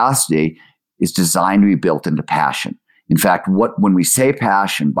 Curiosity is designed to be built into passion. In fact, when we say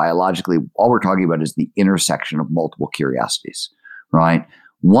passion, biologically, all we're talking about is the intersection of multiple curiosities, right?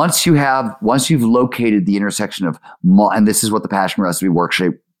 Once you've located the intersection of, and this is what the Passion Recipe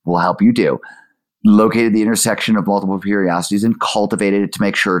worksheet will help you do, located the intersection of multiple curiosities and cultivated it to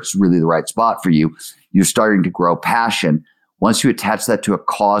make sure it's really the right spot for you, you're starting to grow passion. Once you attach that to a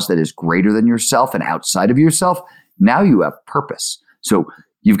cause that is greater than yourself and outside of yourself, now you have purpose. So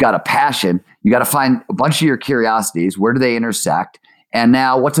you've got a passion. You got to find a bunch of your curiosities. Where do they intersect? And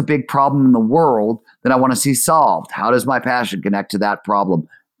now what's a big problem in the world that I want to see solved? How does my passion connect to that problem?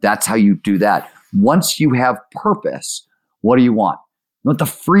 That's how you do that. Once you have purpose, what do you want? You want the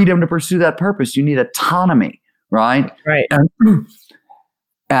freedom to pursue that purpose. You need autonomy, right? Right.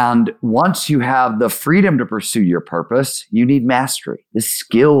 And once you have the freedom to pursue your purpose, you need mastery, the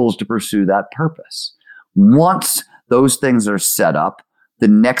skills to pursue that purpose. Once those things are set up, the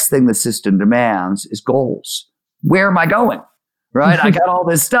next thing the system demands is goals. Where am I going? Right? I got all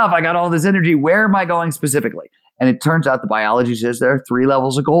this stuff. I got all this energy. Where am I going specifically? And it turns out the biology says there are 3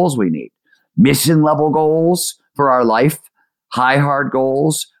 levels of goals we need. Mission level goals for our life, high hard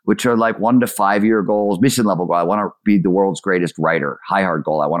goals, which are like 1 to 5 year goals, mission level goal. I want to be the world's greatest writer. High hard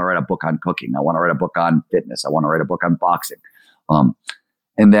goal. I want to write a book on cooking. I want to write a book on fitness. I want to write a book on boxing.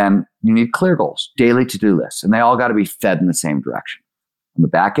 And then you need clear goals, daily to-do lists, and they all got to be fed in the same direction. On the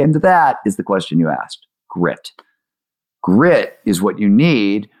back end of that is the question you asked, grit. Grit is what you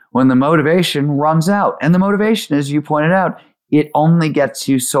need when the motivation runs out. And the motivation, as you pointed out, it only gets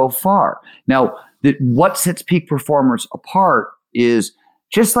you so far. Now, what sets peak performers apart is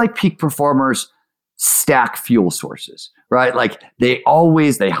just like peak performers stack fuel sources, right? Like they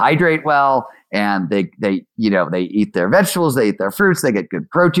hydrate well, and they eat their vegetables, they eat their fruits, they get good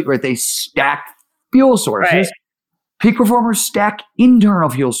protein, right? They stack fuel sources. Right. Peak performers stack internal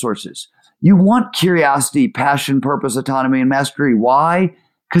fuel sources. You want curiosity, passion, purpose, autonomy, and mastery. Why?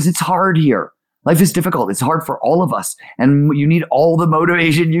 Because it's hard here. Life is difficult. It's hard for all of us. And you need all the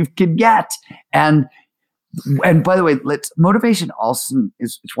motivation you can get. And by the way, motivation also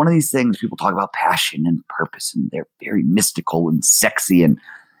is it's one of these things people talk about passion and purpose, and they're very mystical and sexy, and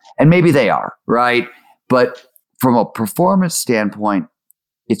maybe they are, right? But from a performance standpoint,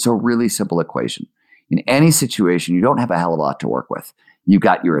 it's a really simple equation. In any situation, you don't have a hell of a lot to work with. You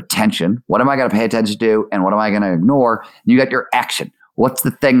got your attention. What am I going to pay attention to? And what am I going to ignore? You got your action. What's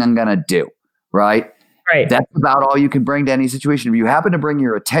the thing I'm going to do? Right? Right. That's about all you can bring to any situation. If you happen to bring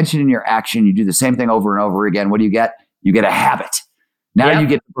your attention and your action, you do the same thing over and over again. What do you get? You get a habit. Now you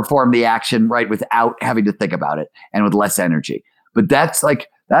get to perform the action, right, without having to think about it and with less energy. But that's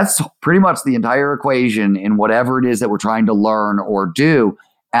pretty much the entire equation in whatever it is that we're trying to learn or do.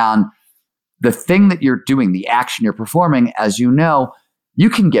 And the thing that you're doing, the action you're performing, as you know, you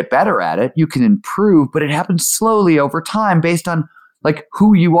can get better at it. You can improve, but it happens slowly over time based on like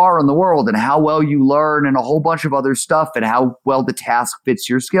who you are in the world and how well you learn and a whole bunch of other stuff and how well the task fits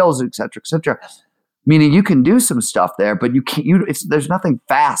your skills, et cetera, et cetera. Meaning you can do some stuff there, but you can't. There's nothing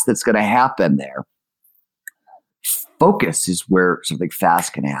fast that's going to happen there. Focus is where something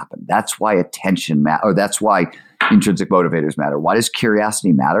fast can happen. That's why attention matters, or that's why intrinsic motivators matter. Why does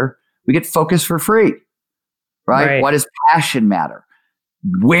curiosity matter? We get focus for free, right? Why does passion matter?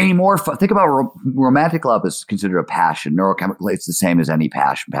 Way more fun. Think about romantic love is considered a passion. Neurochemically, it's the same as any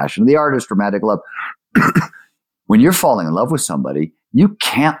passion. Passion of the artist, romantic love. When you're falling in love with somebody, you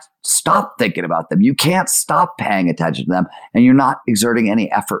can't stop thinking about them. You can't stop paying attention to them, and you're not exerting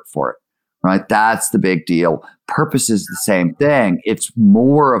any effort for it, right? That's the big deal. Purpose is the same thing. It's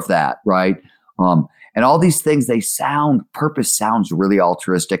more of that, right? And all these things, purpose sounds really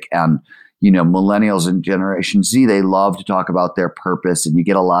altruistic, and millennials and Generation Z, they love to talk about their purpose, and you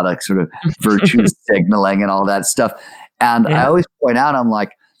get a lot of sort of virtue signaling and all that stuff. And I always point out, I'm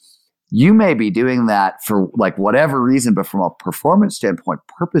like, you may be doing that for like whatever reason, but from a performance standpoint,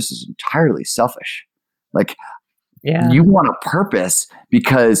 purpose is entirely selfish. Like you want a purpose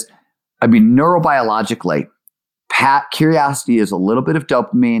because, neurobiologically, curiosity is a little bit of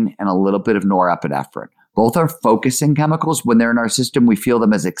dopamine and a little bit of norepinephrine. Both are focusing chemicals. When they're in our system, we feel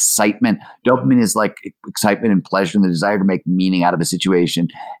them as excitement. Dopamine is like excitement and pleasure and the desire to make meaning out of a situation.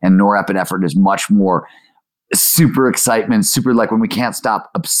 And norepinephrine is much more super excitement, super like when we can't stop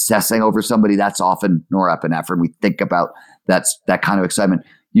obsessing over somebody, that's often norepinephrine. We think about that kind of excitement.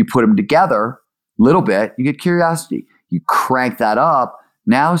 You put them together a little bit, you get curiosity. You crank that up.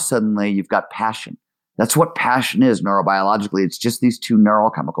 Now suddenly you've got passion. That's what passion is neurobiologically. It's just these two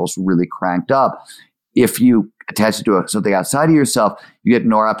neurochemicals really cranked up. If you attach it to something outside of yourself, you get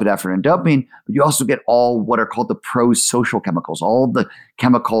norepinephrine and dopamine, but you also get all what are called the pro-social chemicals, all the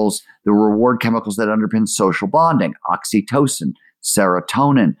chemicals, the reward chemicals that underpin social bonding, oxytocin,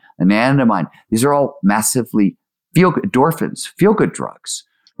 serotonin, anandamide. These are all massively endorphins, feel-good drugs,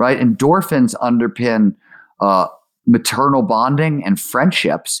 right? Endorphins underpin maternal bonding and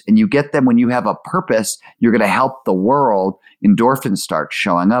friendships, and you get them when you have a purpose, you're going to help the world. Endorphins start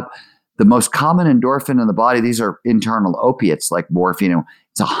showing up. The most common endorphin in the body, these are internal opiates like morphine.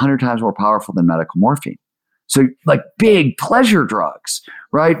 It's 100 times more powerful than medical morphine. So like big pleasure drugs,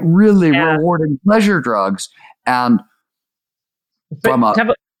 right? Really rewarding pleasure drugs. And I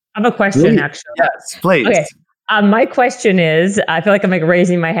have a question, actually. Yes, please. Okay. My question is, I feel like I'm like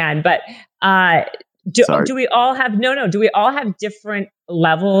raising my hand, but do we all have different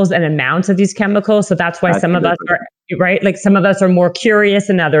levels and amounts of these chemicals? So that's why some of us are, right? Like some of us are more curious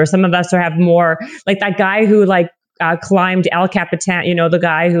than others. Some of us have more, like that guy who climbed El Capitan, the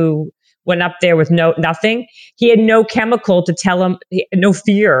guy who went up there with nothing. He had no chemical to tell him, no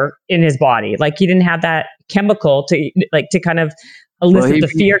fear in his body. Like he didn't have that chemical to kind of elicit the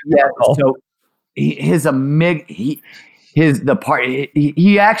fear chemical. So he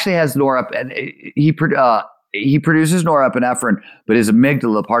actually has norep, and he produces norepinephrine, but his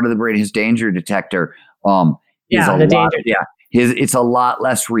amygdala, part of the brain, his danger detector, is a lot. Yeah, it's a lot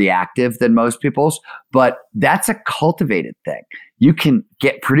less reactive than most people's. But that's a cultivated thing. You can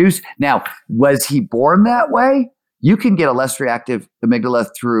produce. Now, was he born that way? You can get a less reactive amygdala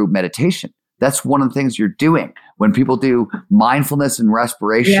through meditation. That's one of the things you're doing when people do mindfulness and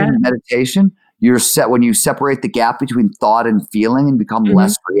respiration meditation. When you separate the gap between thought and feeling and become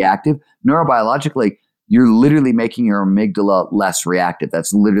less reactive, neurobiologically, you're literally making your amygdala less reactive.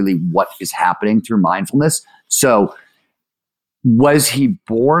 That's literally what is happening through mindfulness. So was he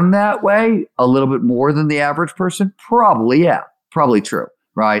born that way a little bit more than the average person? Probably, yeah. Probably true,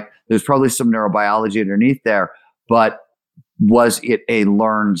 right? There's probably some neurobiology underneath there, but was it a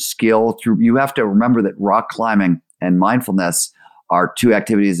learned skill through? You have to remember that rock climbing and mindfulness are two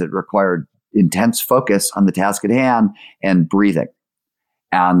activities that require intense focus on the task at hand and breathing.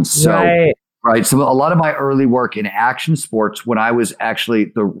 And so, right. So a lot of my early work in action sports, when I was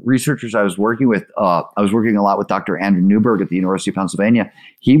actually the researchers I was working with, I was working a lot with Dr. Andrew Newberg at the University of Pennsylvania.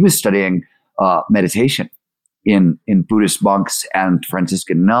 He was studying meditation in Buddhist monks and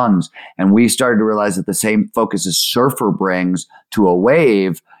Franciscan nuns. And we started to realize that the same focus a surfer brings to a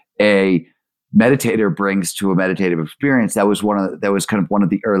wave, a meditator brings to a meditative experience. That was kind of one of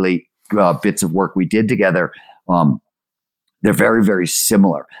the early bits of work we did together. They're very, very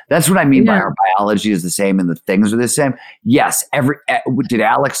similar. That's what I mean by our biology is the same and the things are the same. Yes. Did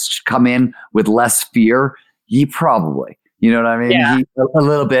Alex come in with less fear? He probably, you know what I mean? Yeah. A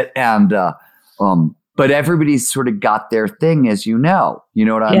little bit. And, but everybody's sort of got their thing, as you know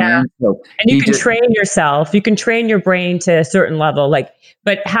what I mean? So, and you can train yourself. You can train your brain to a certain level,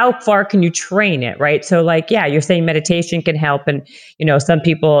 but how far can you train it? Right. So you're saying meditation can help. And, some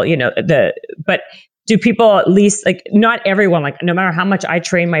people, but do people at least not everyone, no matter how much I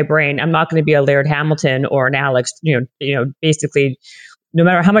train my brain, I'm not going to be a Laird Hamilton or an Alex, basically no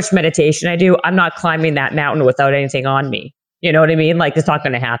matter how much meditation I do, I'm not climbing that mountain without anything on me. You know what I mean? It's not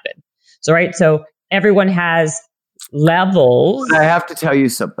going to happen. So, right. So everyone has levels. But I have to tell you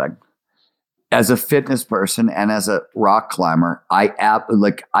something. As a fitness person and as a rock climber, I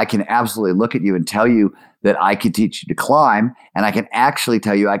can absolutely look at you and tell you that I could teach you to climb, and I can actually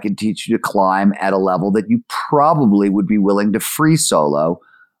tell you I can teach you to climb at a level that you probably would be willing to free solo,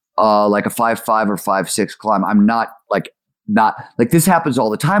 like a 5.5 or 5.6 climb. I'm not this happens all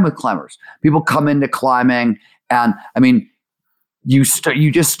the time with climbers. People come into climbing, and I mean, you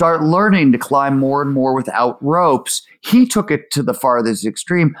just start learning to climb more and more without ropes. He took it to the farthest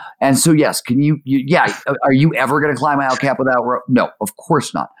extreme. And so, yes, are you ever going to climb El Cap without rope? No, of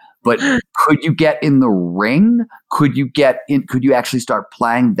course not. But could you get in the ring? Could you actually start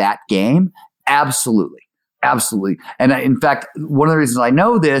playing that game? Absolutely. Absolutely. And in fact, one of the reasons I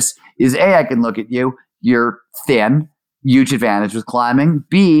know this is I can look at you, you're thin, huge advantage with climbing.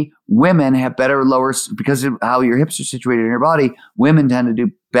 B, women have better because of how your hips are situated in your body. Women tend to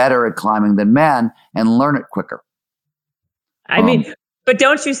do better at climbing than men and learn it quicker. I mean, but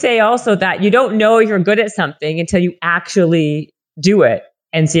don't you say also that you don't know you're good at something until you actually do it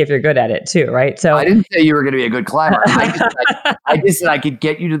and see if you're good at it too, right? So I didn't say you were going to be a good climber. I just said I could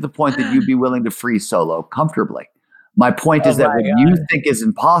get you to the point that you'd be willing to free solo comfortably. My point is that what you think is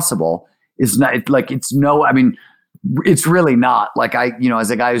impossible is not it's really not. As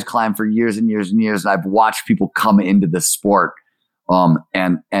a guy who's climbed for years and years and years, and I've watched people come into the sport and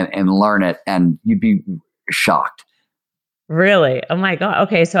learn it, and you'd be shocked. Really? Oh my God.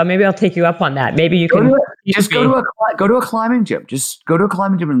 Okay. So maybe I'll take you up on that. Maybe you can go to a climbing gym. Just go to a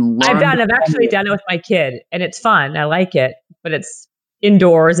climbing gym and learn. I've actually done it with my kid, and it's fun. I like it, but it's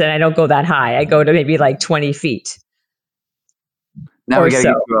indoors and I don't go that high. I go to maybe 20 feet. Now we got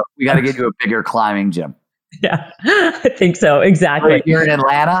to get you a bigger climbing gym. Yeah, I think so. Exactly. You're in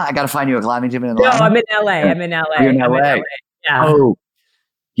Atlanta. I got to find you a climbing gym in Atlanta. No, I'm in LA. You're in LA. Yeah. Oh,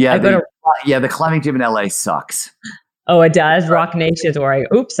 yeah. The climbing gym in LA sucks. Oh, it does. Rock Nation is where I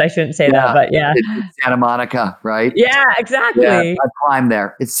shouldn't say that, but yeah. It's Santa Monica, right? Yeah, exactly. Yeah, I climbed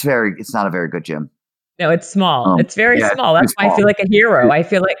there. It's not a very good gym. No, it's small. It's very small. That's why I feel like a hero. I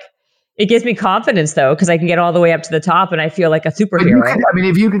feel like it gives me confidence though, because I can get all the way up to the top and I feel like a superhero.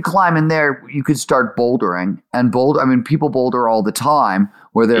 If you could climb in there, you could start bouldering and people boulder all the time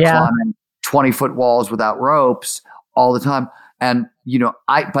where they're climbing 20-foot walls without ropes all the time. And,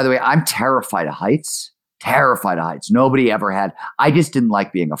 by the way, I'm terrified of heights. Nobody ever had. I just didn't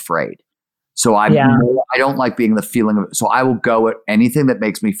like being afraid. So I don't like being the feeling of it. So I will go at anything that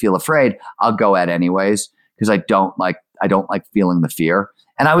makes me feel afraid. I'll go at anyways because I don't like feeling the fear.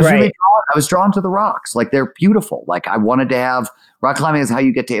 And I was I was drawn to the rocks. Like they're beautiful. Like I wanted to have rock climbing is how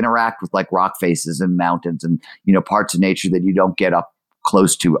you get to interact with like rock faces and mountains and, parts of nature that you don't get up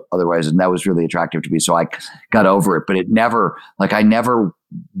close to otherwise. And that was really attractive to me. So I got over it, but I never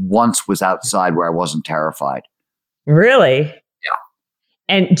once was outside where I wasn't terrified. Really? Yeah.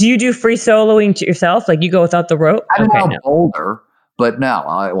 And do you do free soloing to yourself? Like you go without the rope? I don't know, boulder, but no,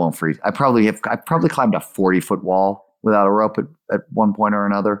 I won't freeze. I probably climbed a 40-foot wall without a rope at one point or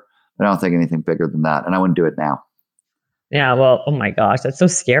another. But I don't think anything bigger than that. And I wouldn't do it now. Yeah, well, oh my gosh, that's so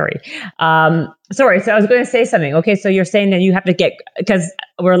scary. Sorry, so I was going to say something. Okay, so you're saying that you have to because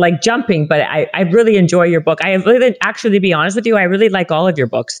we're like jumping, but I really enjoy your book. I really, actually, to be honest with you, I really like all of your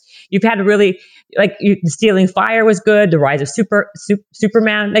books. You've had Stealing Fire was good. The Rise of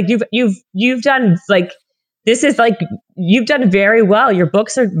Superman. Like you've done like, this is like, you've done very well. Your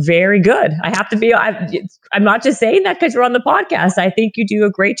books are very good. I have to be, I'm not just saying that because you're on the podcast. I think you do a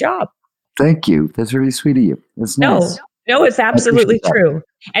great job. Thank you. That's really sweet of you. That's nice. No, it's absolutely true.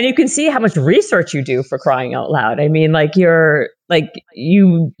 And you can see how much research you do, for crying out loud. I mean, like you're like,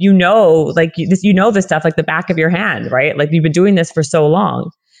 you know this stuff like the back of your hand, right? Like you've been doing this for so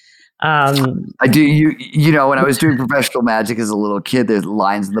long. I do. When I was doing professional magic as a little kid, there's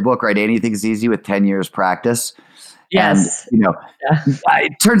lines in the book, right? Anything's easy with 10 years practice. Yes. And,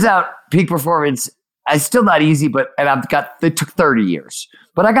 it turns out peak performance is still not easy, it took 30 years,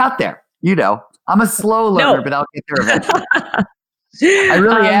 but I got there, I'm a slow learner, but I'll get there eventually. I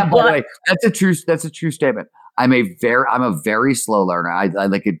really am. By the way, that's a true statement. I'm a very slow learner. I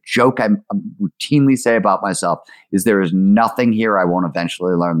like a joke I routinely say about myself is there is nothing here I won't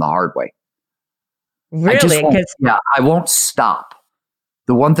eventually learn the hard way. Really? I won't stop.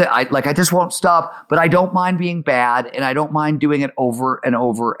 The one thing I just won't stop, but I don't mind being bad and I don't mind doing it over and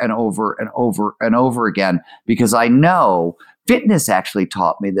over and over and over and over again because I know fitness actually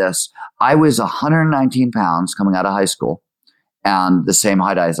taught me this. I was 119 pounds coming out of high school and the same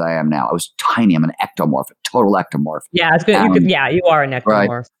height as I am now. I was tiny. I'm an ectomorph, a total ectomorph. Yeah, it's good. You are an ectomorph.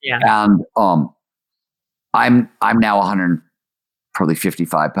 Right? Yeah. And I'm now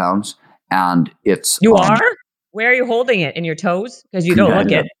 155 pounds and it's You are? Where are you holding it? In your toes? Because you don't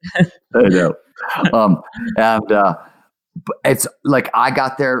look it. I know. And it's like I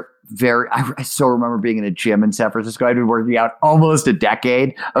got there I still remember being in a gym in San Francisco. I'd been working out almost a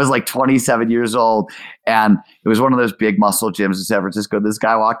decade. I was like 27 years old. And it was one of those big muscle gyms in San Francisco. This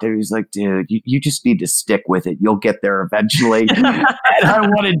guy walked in. He's like, dude, you just need to stick with it. You'll get there eventually. And I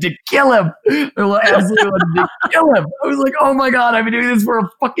wanted to kill him. I absolutely wanted to kill him. I was like, oh my God, I've been doing this for a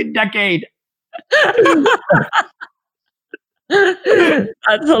fucking decade.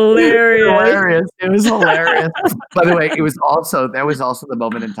 That's hilarious. It was hilarious. By the way, that was also the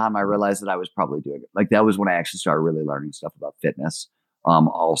moment in time I realized that I was probably doing it. Like that was when I actually started really learning stuff about fitness.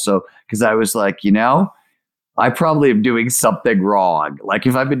 Also, because I was like, I probably am doing something wrong. Like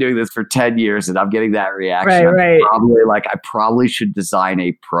if I've been doing this for 10 years and I'm getting that reaction, right. I probably should design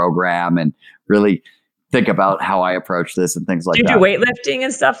a program and really think about how I approach this and things like that. Do you do weightlifting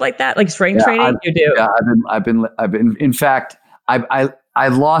and stuff like that? Like strength training? You do? Yeah, I've been, in fact, I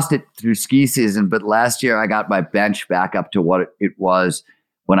lost it through ski season, but last year I got my bench back up to what it was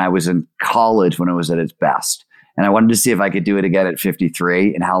when I was in college, when it was at its best. And I wanted to see if I could do it again at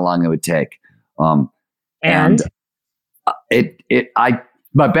 53 and how long it would take. My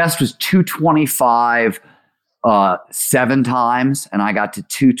best was 225 7 times, and I got to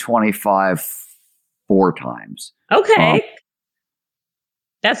 225 4 times. Okay.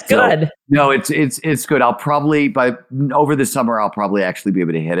 That's good. No, it's good. I'll probably over the summer I'll probably actually be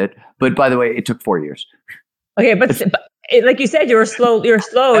able to hit it. But by the way, it took 4 years. Okay, but like you said, you're slow.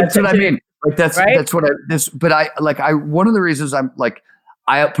 That's what I mean. Like right? that's what one of the reasons I'm like,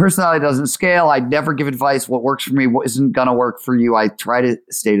 personality doesn't scale. I never give advice. What works for me isn't gonna work for you. I try to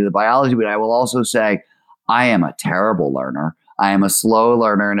stay to the biology, but I will also say I am a terrible learner. I am a slow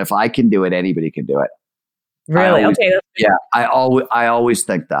learner, and if I can do it, anybody can do it. Really? Okay. Yeah, I always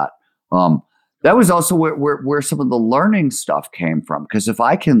think that. That was also where some of the learning stuff came from. Because if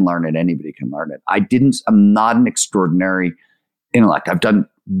I can learn it, anybody can learn it. I'm not an extraordinary intellect. I've done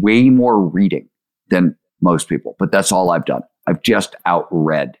way more reading than most people, but that's all I've done. I've just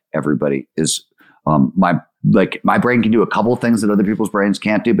outread everybody. My brain can do a couple of things that other people's brains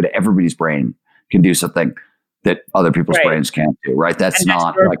can't do, but everybody's brain can do something that other people's brains can't do. Right? That's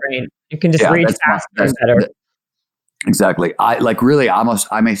not your brain. You can just read faster and better. Exactly. I'm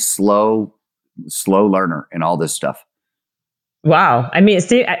a slow learner in all this stuff. Wow. I mean,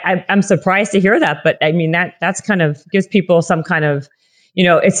 see, I'm surprised to hear that, but I mean, that's kind of gives people some kind of,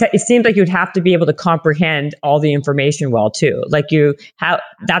 it seems like you'd have to be able to comprehend all the information well too.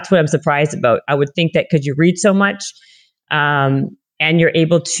 That's what I'm surprised about. I would think that because you read so much, and you're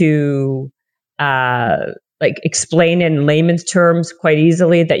able to explain in layman's terms quite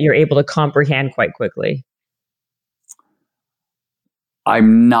easily, that you're able to comprehend quite quickly.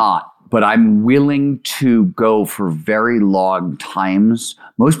 I'm not, but I'm willing to go for very long times.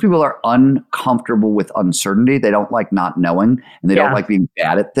 Most people are uncomfortable with uncertainty. They don't like not knowing, and they don't like being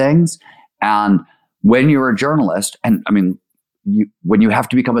bad at things. And when you're a journalist, and I mean, when you have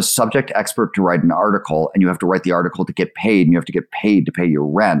to become a subject expert to write an article, and you have to write the article to get paid, and you have to get paid to pay your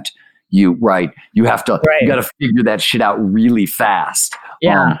rent, you got to figure that shit out really fast.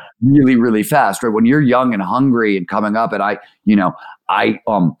 Really, really fast. Right. When you're young and hungry and coming up, and there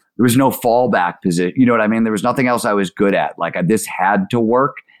was no fallback position. You know what I mean? There was nothing else I was good at. This had to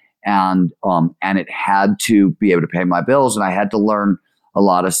work, and it had to be able to pay my bills, and I had to learn a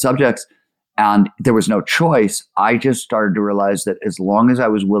lot of subjects, and there was no choice. I just started to realize that as long as I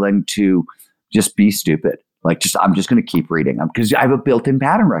was willing to just be stupid, I'm just going to keep reading them, because I have a built-in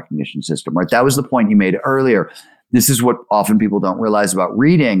pattern recognition system, right? That was the point you made earlier. This is what often people don't realize about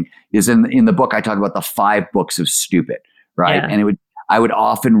reading is in the book, I talk about the 5 books of stupid, right? Yeah. And I would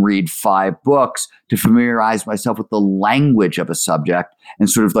often read 5 books to familiarize myself with the language of a subject and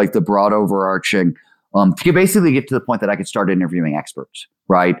sort of the broad overarching, to basically get to the point that I could start interviewing experts,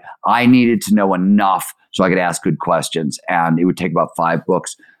 right? I needed to know enough so I could ask good questions, and it would take about 5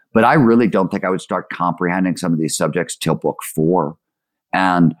 books. But I really don't think I would start comprehending some of these subjects till book 4.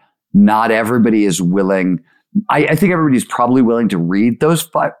 And not everybody is willing. I think everybody's probably willing to read those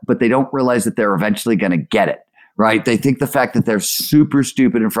 5, but they don't realize that they're eventually going to get it, right? They think the fact that they're super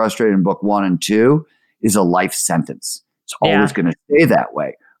stupid and frustrated in book 1 and 2 is a life sentence. It's always going to stay that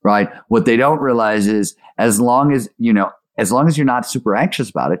way, right? What they don't realize is as long as you're not super anxious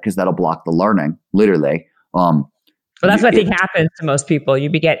about it, because that'll block the learning, literally. Well, that's what I think happens to most people. You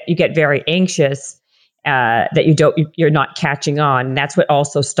get very anxious that you're not catching on. And that's what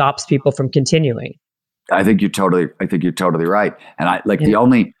also stops people from continuing. I think you're totally right. And the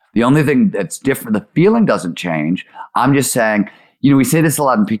only thing that's different, the feeling doesn't change. I'm just saying, we say this a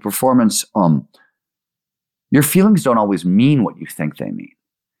lot in peak performance. Your feelings don't always mean what you think they mean.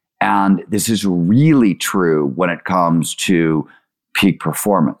 And this is really true when it comes to peak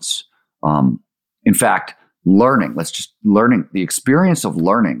performance. In fact, the experience of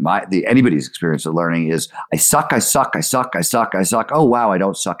learning, anybody's experience of learning is I suck. Oh, wow, I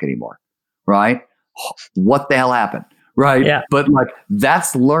don't suck anymore. Right? What the hell happened? Right. Yeah. But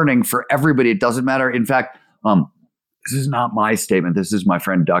that's learning for everybody. It doesn't matter. In fact, this is not my statement. This is my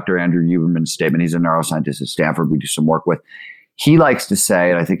friend, Dr. Andrew Huberman's statement. He's a neuroscientist at Stanford. We do some work with. He likes to say,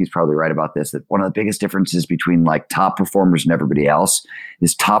 and I think he's probably right about this, that one of the biggest differences between top performers and everybody else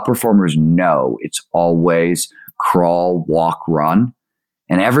is top performers know it's always crawl, walk, run.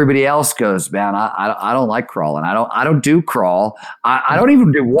 And everybody else goes, man, I don't like crawling. I don't do crawl. I don't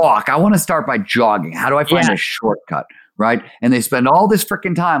even do walk. I want to start by jogging. How do I find a shortcut? Right. And they spend all this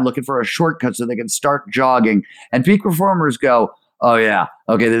freaking time looking for a shortcut so they can start jogging. And peak performers go, oh yeah,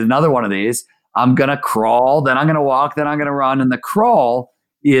 okay, there's another one of these. I'm going to crawl, then I'm going to walk, then I'm going to run. And the crawl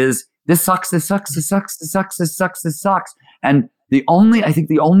is this sucks. And I think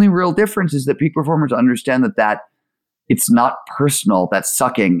the only real difference is that peak performers understand that it's not personal, that's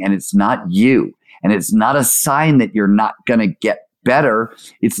sucking, and it's not you. And it's not a sign that you're not going to get better.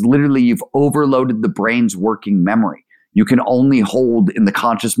 It's literally you've overloaded the brain's working memory. You can only hold in the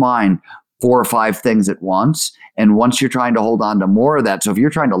conscious mind 4 or 5 things at once. And once you're trying to hold on to more of that, so if you're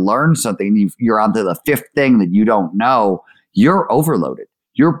trying to learn something and you're on to the 5th thing that you don't know, you're overloaded.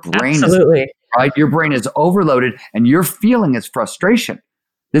 Your brain your brain is overloaded, and your feeling is frustration.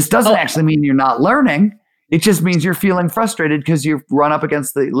 This doesn't actually mean you're not learning. It just means you're feeling frustrated because you've run up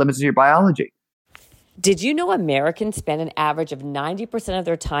against the limits of your biology. Did you know Americans spend an average of 90% of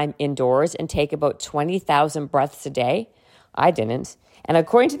their time indoors and take about 20,000 breaths a day? I didn't. And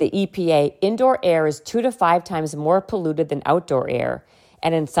according to the EPA, indoor air is 2 to 5 times more polluted than outdoor air,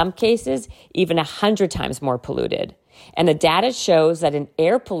 and in some cases, even 100 times more polluted. And the data shows that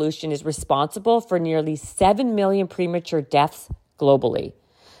air pollution is responsible for nearly 7 million premature deaths globally.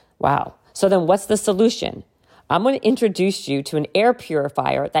 Wow. So then what's the solution? I'm going to introduce you to an air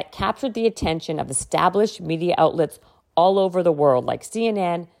purifier that captured the attention of established media outlets all over the world, like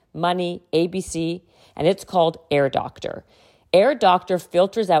CNN, Money, ABC, and it's called Air Doctor. Air Doctor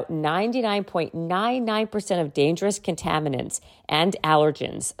filters out 99.99% of dangerous contaminants and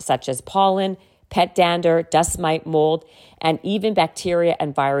allergens, such as pollen, pet dander, dust mite, mold, and even bacteria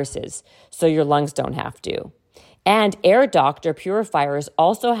and viruses, so your lungs don't have to. And Air Doctor purifiers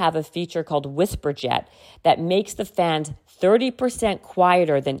also have a feature called WhisperJet that makes the fans 30%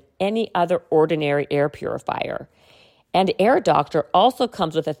 quieter than any other ordinary air purifier. And Air Doctor also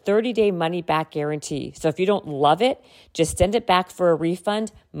comes with a 30-day money-back guarantee. So if you don't love it, just send it back for a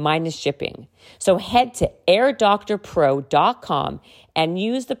refund minus shipping. So head to airdoctorpro.com and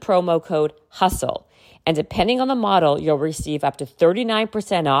use the promo code HUSTLE. And depending on the model, you'll receive up to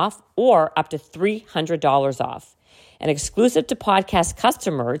 39% off or up to $300 off. And exclusive to podcast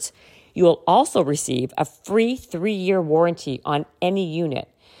customers, you will also receive a free 3-year warranty on any unit,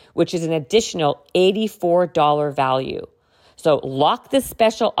 which is an additional $84 value. So lock this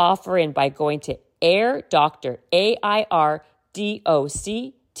special offer in by going to AirDoctor,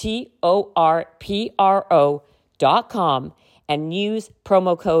 AirDoctorPro.com and use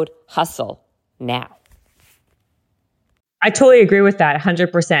promo code HUSTLE now. I totally agree with that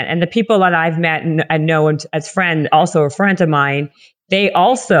 100%. And the people that I've met and know as friend, also a friend of mine, they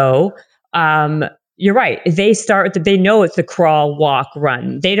also, you're right. They know it's a crawl, walk,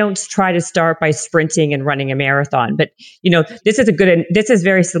 run. They don't try to start by sprinting and running a marathon. But, this is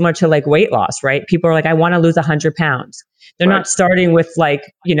very similar to like weight loss, right? People are like, I want to lose 100 pounds. They're not starting with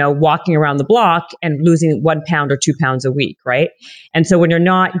like, walking around the block and losing 1 pound or 2 pounds a week, right? And so when you're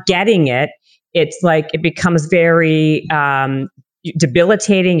not getting it, it's like it becomes very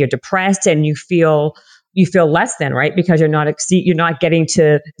debilitating. You're depressed and you feel less than, right? Because you're not getting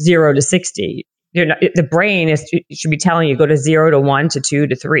to 0 to 60. The brain should be telling you go to 0 to 1 to 2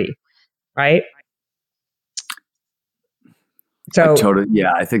 to 3, right? So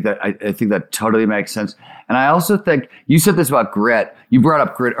I think that totally makes sense. And I also think you said this about grit. You brought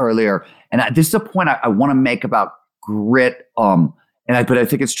up grit earlier, and this is a point I want to make about grit. But I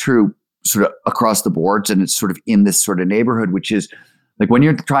think it's true sort of across the boards, and it's sort of in this sort of neighborhood, which is like when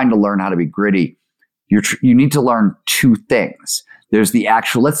you're trying to learn how to be gritty, you need to learn two things. There's the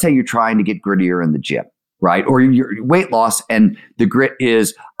actual, let's say you're trying to get grittier in the gym, right? Or your weight loss, and the grit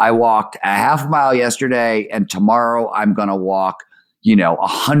is, I walked a half mile yesterday and tomorrow I'm going to walk,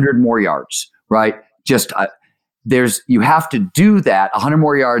 100 more yards, right? You have to do that 100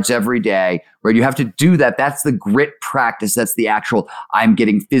 more yards every day, right? You have to do that. That's the grit practice. That's the actual, I'm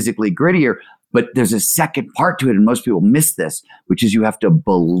getting physically grittier. But there's a second part to it, and most people miss this, which is you have to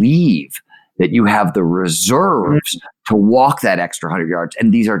believe that you have the reserves to walk that extra 100 yards.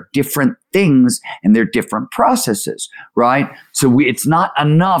 And these are different things and they're different processes, right? So it's not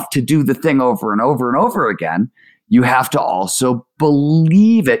enough to do the thing over and over and over again. You have to also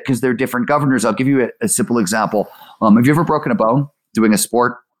believe it because they're different governors. I'll give you a simple example. Have you ever broken a bone doing a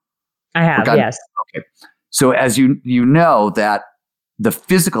sport? I have, yes. Okay. So as you know that the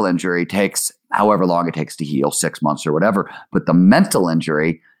physical injury takes however long it takes to heal, 6 months or whatever, but the mental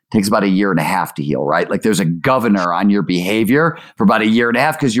injury takes about 1.5 years to heal, right? Like there's a governor on your behavior for about 1.5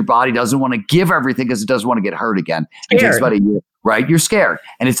 years because your body doesn't want to give everything because it doesn't want to get hurt again. It takes about 1 year, right? You're scared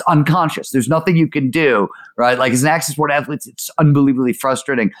and it's unconscious. There's nothing you can do, right? Like as an action sport athlete, it's unbelievably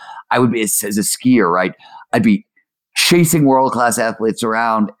frustrating. I would be, as a skier, right? I'd be chasing world-class athletes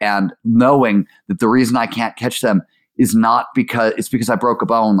around and knowing that the reason I can't catch them is not because I broke a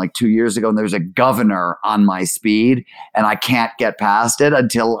bone like 2 years ago and there's a governor on my speed and I can't get past it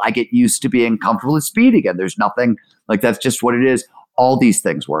until I get used to being comfortable with speed again. There's nothing like that's just what it is. All these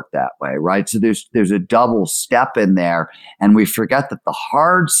things work that way, right? So there's a double step in there, and we forget that the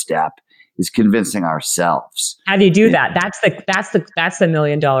hard step is convincing ourselves. How do you do that? That's the $1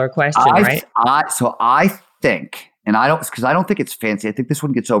 million question, right? I think. And I don't think it's fancy. I think this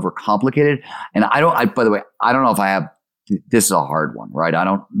one gets overcomplicated. And by the way, I don't know if I have, this is a hard one, right?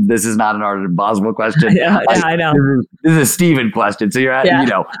 This is not an Art Impossible question. I know. This is a Stephen question. So you're at,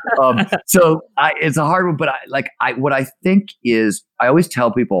 it's a hard one, but what I think is, I always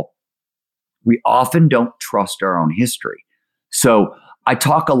tell people, we often don't trust our own history. So I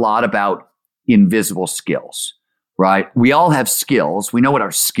talk a lot about invisible skills. Right. We all have skills. We know what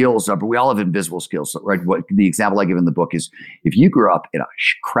our skills are, but we all have invisible skills. Right. What the example I give in the book is, if you grew up in a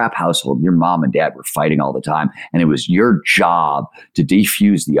crap household, your mom and dad were fighting all the time, and it was your job to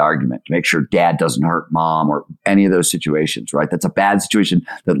defuse the argument, to make sure dad doesn't hurt mom or any of those situations. Right. That's a bad situation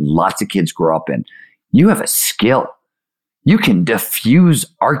that lots of kids grow up in. You have a skill. You can diffuse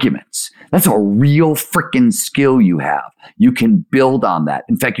arguments. That's a real freaking skill you have. You can build on that.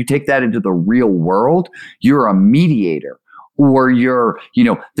 In fact, you take that into the real world, you're a mediator, or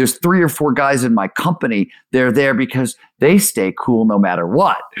there's 3 or 4 guys in my company. They're there because they stay cool no matter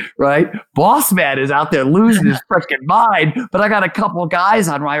what, right? Boss man is out there losing his freaking mind, but I got a couple guys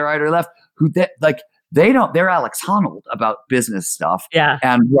on my right or left who they're Alex Honnold about business stuff. Yeah.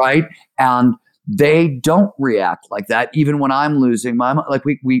 And they don't react like that. Even when I'm losing my mind, like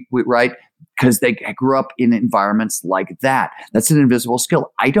we right. Because they grew up in environments like that. That's an invisible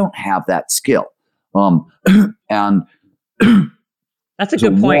skill. I don't have that skill. And that's a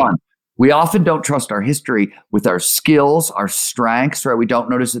good point. We often don't trust our history with our skills, our strengths, right? We don't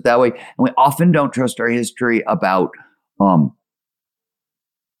notice it that way. And we often don't trust our history about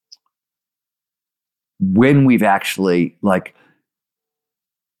when we've actually, like,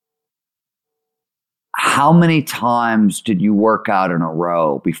 how many times did you work out in a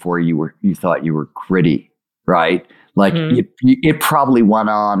row before you thought you were gritty, right? Like it probably went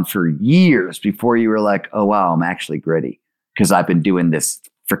on for years before you were like, oh, wow, I'm actually gritty because I've been doing this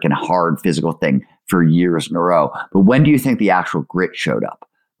freaking hard physical thing for years in a row. But when do you think the actual grit showed up?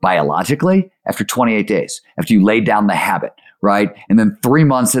 Biologically, after 28 days, after you laid down the habit, right? And then 3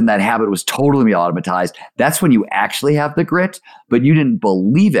 months in, that habit was totally automatized. That's when you actually have the grit, but you didn't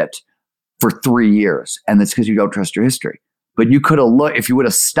believe it for 3 years. And that's because you don't trust your history. But you could have looked, if you would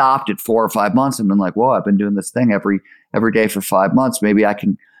have stopped at 4 or 5 months and been like, whoa, I've been doing this thing every day for 5 months. Maybe I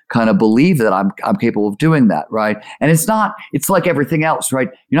can kind of believe that I'm capable of doing that, right? And it's like everything else, right?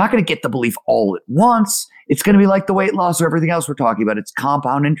 You're not going to get the belief all at once. It's going to be like the weight loss or everything else we're talking about. It's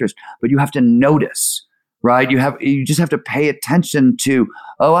compound interest, but you have to notice, right? You just have to pay attention to,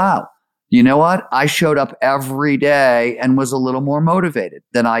 oh, wow, you know what? I showed up every day and was a little more motivated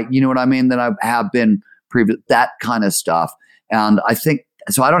than than I have been previous, that kind of stuff. And I think,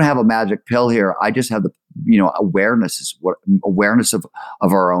 so I don't have a magic pill here. I just have the, awareness of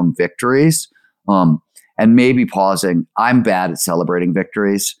our own victories. And maybe pausing. I'm bad at celebrating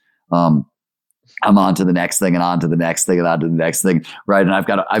victories. I'm on to the next thing and on to the next thing and on to the next thing. Right. And I've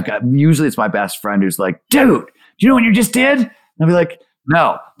got, usually it's my best friend who's like, dude, do you know what you just did? And I'll be like,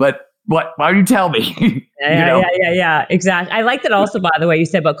 no, but what? Why don't you tell me? Yeah, exactly. I like that also, by the way, you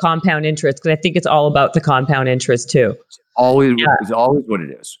said about compound interest, because I think it's all about the compound interest too. It's always what it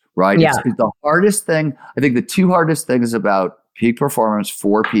is, right? Yeah. It's the hardest thing. I think the two hardest things about peak performance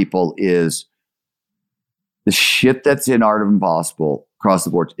for people is the shit that's in Art of Impossible across the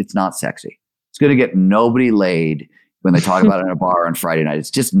board. It's not sexy. It's going to get nobody laid when they talk about it in a bar on Friday night.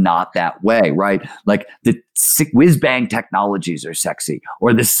 It's just not that way, right? Like the whiz-bang technologies are sexy,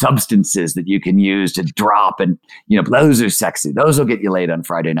 or the substances that you can use to drop, and those are sexy. Those will get you laid on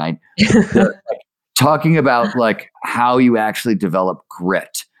Friday night. Talking about like how you actually develop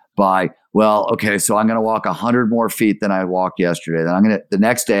grit by, well, okay, so I'm going to walk 100 more feet than I walked yesterday. Then the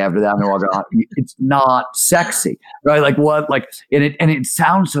next day after that, I'm going to walk. It's not sexy, right? Like what? Like, and it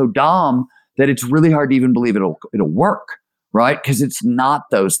sounds so dumb that it's really hard to even believe it'll work, right? Because it's not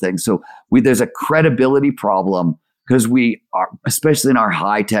those things. So there's a credibility problem because we are, especially in our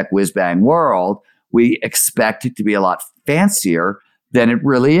high-tech whiz-bang world, we expect it to be a lot fancier than it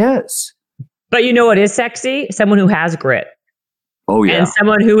really is. But you know what is sexy? Someone who has grit. Oh, yeah. And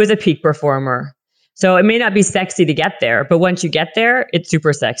someone who is a peak performer. So it may not be sexy to get there, but once you get there, it's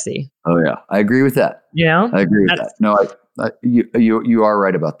super sexy. Oh, yeah. I agree with that. I agree with that. No, you are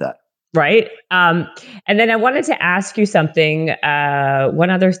right about that. Right. And then I wanted to ask you something. One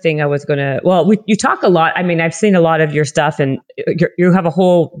other thing I was going to, you talk a lot. I mean, I've seen a lot of your stuff, and you have a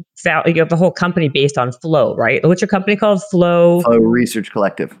whole company based on flow, right? What's your company called? Flow Research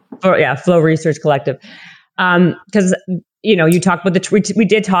Collective. Flow Research Collective. Because, you talk about we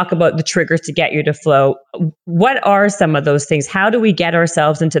did talk about the triggers to get you to flow. What are some of those things? How do we get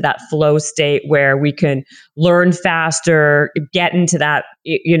ourselves into that flow state where we can learn faster, get into that,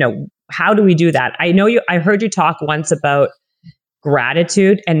 how do we do that? I heard you talk once about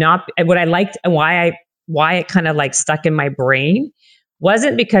gratitude, and what I liked and why it kind of like stuck in my brain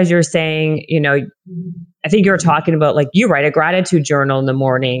wasn't because you're saying, I think you're talking about like you write a gratitude journal in the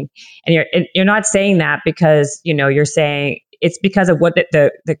morning, and you're not saying that because, you're saying it's because of what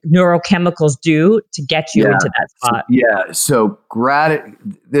the neurochemicals do to get you into that spot. So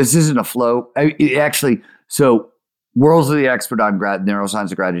this isn't a flow. So world's the expert on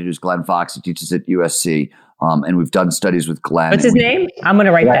neuroscience of gratitude is Glenn Fox. He teaches at USC. And we've done studies with Glenn. What's his name? I'm going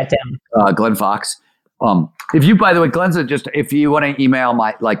to write that down. Glenn Fox. By the way, Glenn's if you want to email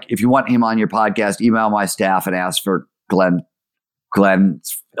if you want him on your podcast, email my staff and ask for Glenn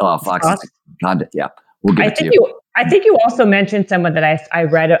Fox's content. Yeah. We'll give it to you. I think you also mentioned someone that I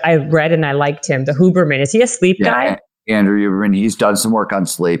read and I liked him, the Huberman. Is he a sleep guy? Andrew Huberman. He's done some work on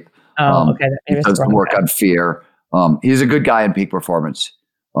sleep. Oh, okay. He's done some work on fear. He's a good guy in peak performance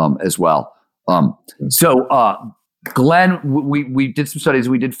as well. Glenn, we did some studies.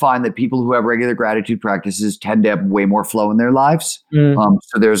 We did find that people who have regular gratitude practices tend to have way more flow in their lives. So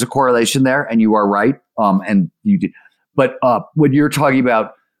there's a correlation there, and you are right. And you did, but what you're talking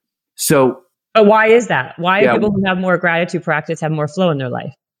about, so But why is that? Why do people who have more gratitude practice have more flow in their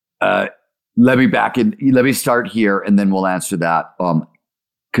life? Let me start here, and then we'll answer that.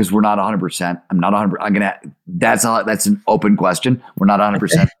 Because we're not 100%. I'm not 100%. That's an open question. We're not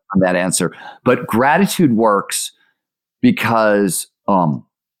 100% on that answer. But gratitude works because the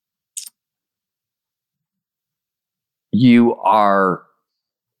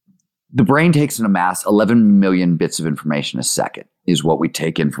brain takes in a mass 11 million bits of information a second is what we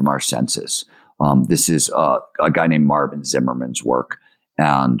take in from our senses. This is a guy named Marvin Zimmerman's work.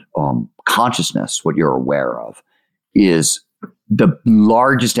 And consciousness, what you're aware of, is the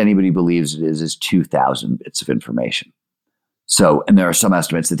largest anybody believes it is 2,000 bits of information. So, and there are some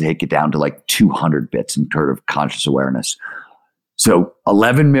estimates that take it down to like 200 bits in terms of conscious awareness. So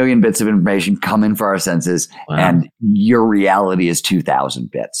 11 million bits of information come in for our senses, and your reality is 2,000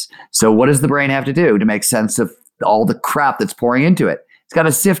 bits. So what does the brain have to do to make sense of all the crap that's pouring into it? It's got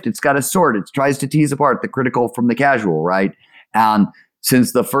to sift, it's got to sort, it tries to tease apart the critical from the casual, right? And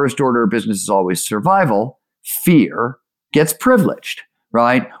since the first order of business is always survival, fear gets privileged,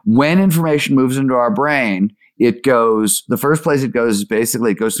 right? When information moves into our brain, the first place it goes is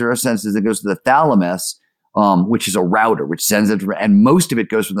basically, it goes through our senses, it goes to the thalamus, which is a router, which sends it, and most of it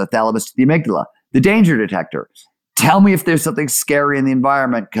goes from the thalamus to the amygdala, the danger detector. Tell me if there's something scary in the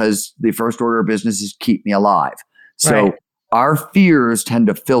environment, because the first order of business is keep me alive. So our fears tend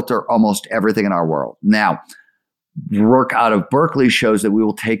to filter almost everything in our world. Now, work out of Berkeley shows that we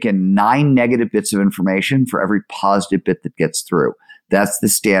will take in 9 negative bits of information for every positive bit that gets through. That's the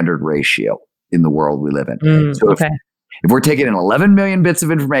standard ratio in the world we live in. If we're taking in 11 million bits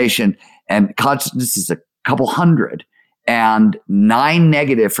of information and consciousness is a couple hundred and 9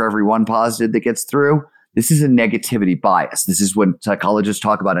 negative for every 1 positive that gets through, this is a negativity bias. This is when psychologists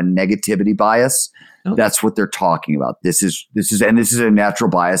talk about a negativity bias. That's what they're talking about. This is a natural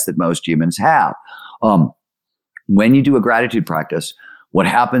bias that most humans have. When you do a gratitude practice, what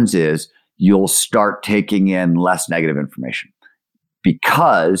happens is you'll start taking in less negative information,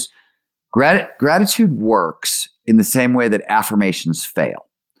 because gratitude works in the same way that affirmations fail.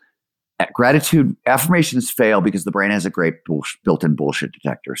 Affirmations fail because the brain has a great built-in bullshit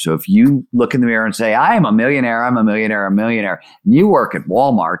detector. So if you look in the mirror and say, I am a millionaire, I'm a millionaire, I'm a millionaire, and you work at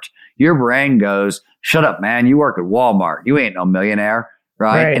Walmart, your brain goes, shut up, man, you work at Walmart. You ain't no millionaire.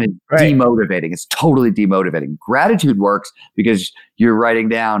 Right? And it's demotivating. It's totally demotivating. Gratitude works because you're writing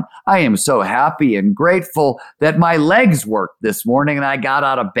down, I am so happy and grateful that my legs worked this morning and I got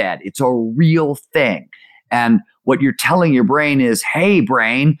out of bed. It's a real thing. And what you're telling your brain is, hey,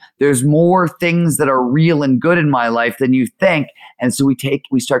 brain, there's more things that are real and good in my life than you think. And so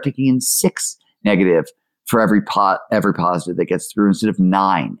we start taking in 6 negative for every positive that gets through instead of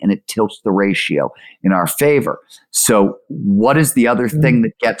 9, and it tilts the ratio in our favor. So what is the other thing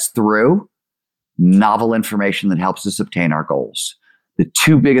that gets through? Novel information that helps us obtain our goals. The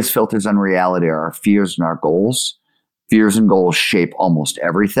 2 biggest filters on reality are our fears and our goals. Fears and goals shape almost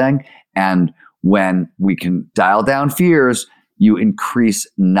everything. And when we can dial down fears, you increase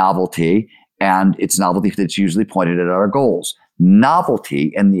novelty, and it's novelty that's usually pointed at our goals.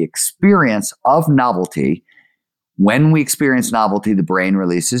 Novelty and the experience of novelty. When we experience novelty, the brain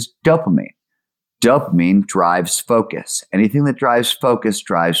releases dopamine. Dopamine drives focus. Anything that drives focus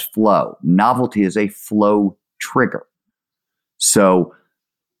drives flow. Novelty is a flow trigger. So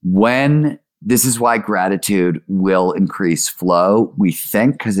this is why gratitude will increase flow, we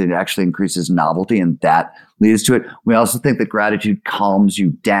think, because it actually increases novelty, and that leads to it. We also think that gratitude calms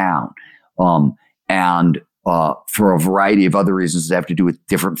you down. For a variety of other reasons that have to do with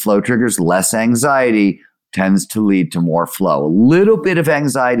different flow triggers. Less anxiety tends to lead to more flow. A little bit of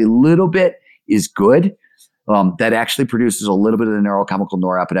anxiety, a little bit is good. That actually produces a little bit of the neurochemical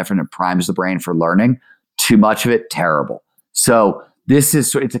norepinephrine and primes the brain for learning. Too much of it, terrible. So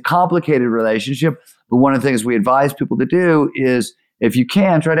it's a complicated relationship. But one of the things we advise people to do is, if you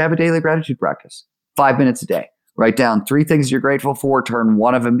can, try to have a daily gratitude practice, 5 minutes a day. Write down 3 things you're grateful for, turn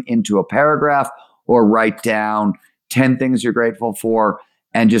one of them into a paragraph, or write down 10 things you're grateful for,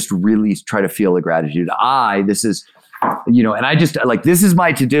 and just really try to feel the gratitude. This is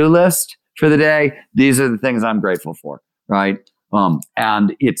my to-do list for the day. These are the things I'm grateful for, right?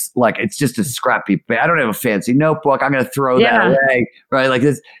 And it's just a scrappy, I don't have a fancy notebook. I'm going to throw that away, right? Like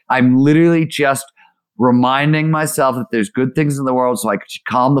this, I'm literally just reminding myself that there's good things in the world, so I could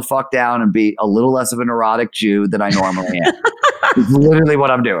calm the fuck down and be a little less of a neurotic Jew than I normally am. It's literally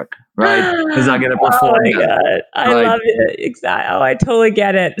what I'm doing, right? Because I'm going to perform. Oh my God. I love it. Exactly. Oh, I totally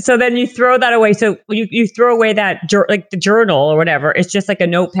get it. So then you throw that away. So you throw away that, like the journal or whatever. It's just like a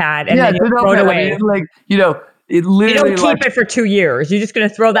notepad, and then you throw it away. I mean, It You literally don't keep it for 2 years. You're just going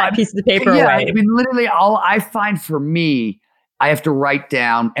to throw that piece of paper away. I mean, literally, all I find for me, I have to write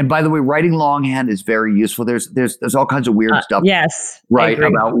down. And by the way, writing longhand is very useful. There's all kinds of weird stuff, yes, right,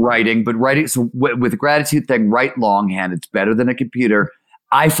 about writing. But writing, so with the gratitude thing, write longhand. It's better than a computer.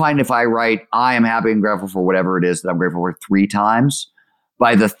 I find if I write, I am happy and grateful for whatever it is that I'm grateful for 3 times.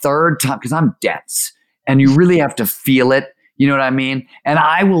 By the 3rd time, because I'm dense, and you really have to feel it. You know what I mean? And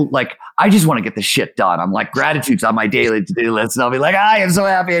I will I just want to get the shit done. I'm like, gratitude's on my daily to-do list. And I'll be like, I am so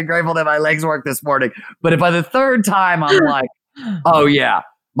happy and grateful that my legs work this morning. But if by the 3rd time, I'm like, oh yeah,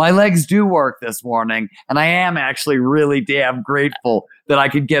 my legs do work this morning. And I am actually really damn grateful that I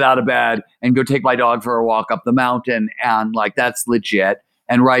could get out of bed and go take my dog for a walk up the mountain. And like, that's legit.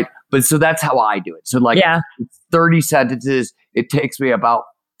 And right. But so that's how I do it. So 30 sentences, it takes me about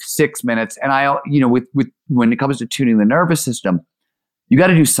 6 minutes. And I, with when it comes to tuning the nervous system, you got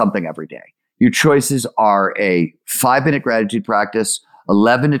to do something every day. Your choices are a 5-minute gratitude practice,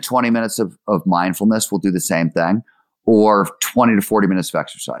 11 to 20 minutes of mindfulness will do the same thing, or 20 to 40 minutes of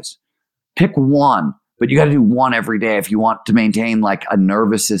exercise. Pick one, but you got to do one every day if you want to maintain like a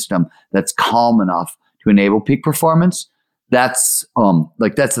nervous system that's calm enough to enable peak performance. That's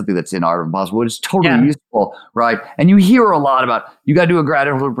that's something that's in Art of Impossible. It's totally useful, right? And you hear a lot about you got to do a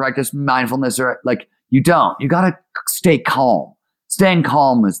gratitude practice, mindfulness, or like you don't. You got to stay calm. Staying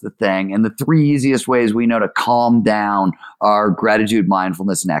calm is the thing. And the 3 easiest ways we know to calm down are gratitude,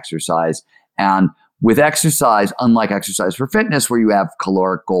 mindfulness, and exercise. And with exercise, unlike exercise for fitness, where you have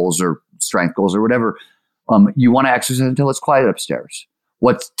caloric goals or strength goals or whatever, you want to exercise until it's quiet upstairs.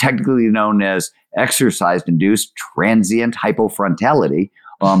 What's technically known as exercise-induced transient hypofrontality.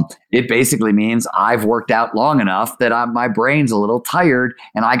 It basically means I've worked out long enough that my brain's a little tired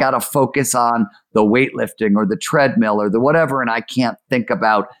and I got to focus on the weightlifting or the treadmill or the whatever, and I can't think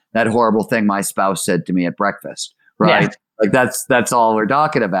about that horrible thing my spouse said to me at breakfast, right? Yeah. Like that's all we're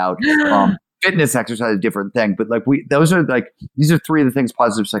talking about. Fitness exercise is a different thing, but these are 3 of the things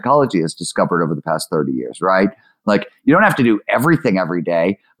positive psychology has discovered over the past 30 years, right? Like you don't have to do everything every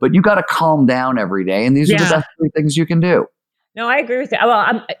day, but you got to calm down every day, and these are the best 3 things you can do. No, I agree with that.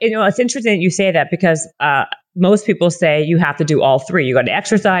 Well, it's interesting that you say that because most people say you have to do all 3. You got to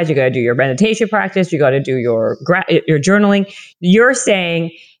exercise, you got to do your meditation practice, you got to do your journaling. You're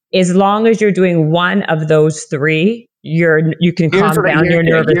saying as long as you're doing one of those 3, you can calm down your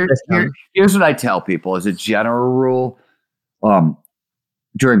nervous system. Here's what I tell people as a general rule.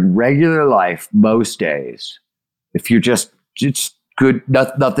 During regular life, most days, if you're just good,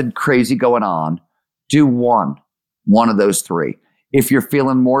 nothing crazy going on, do one of those 3. If you're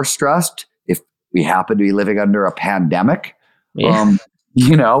feeling more stressed, if we happen to be living under a pandemic,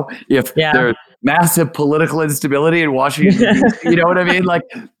 if there's massive political instability in Washington, you know what I mean? Like,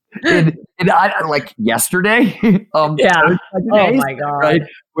 like yesterday, oh my God, right?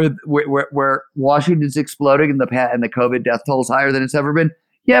 Where Washington's exploding and the COVID death toll is higher than it's ever been.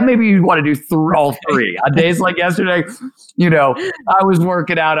 Yeah, maybe you want to do all 3 on days like yesterday. I was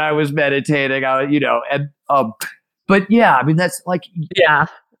working out, I was meditating, but yeah, I mean that's like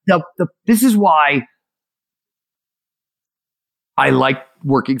this is why I like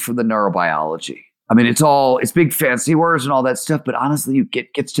working for the neurobiology. I mean, it's big fancy words and all that stuff, but honestly, you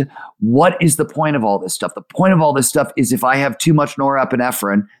gets to what is the point of all this stuff? The point of all this stuff is if I have too much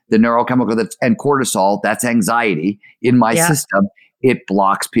norepinephrine, the neurochemical and cortisol, that's anxiety in my system, it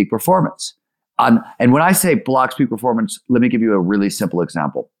blocks peak performance. And when I say blocks peak performance, let me give you a really simple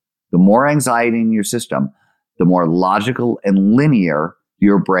example. The more anxiety in your system, the more logical and linear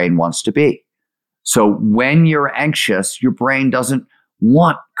your brain wants to be. So when you're anxious, your brain doesn't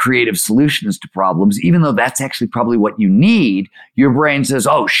want creative solutions to problems, even though that's actually probably what you need. Your brain says,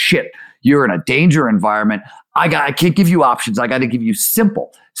 oh shit, you're in a danger environment. I can't give you options. I got to give you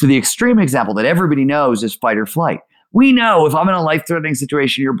simple. So the extreme example that everybody knows is fight or flight. We know if I'm in a life-threatening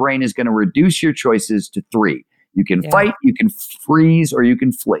situation, your brain is going to reduce your choices to 3. You can fight, you can freeze, or you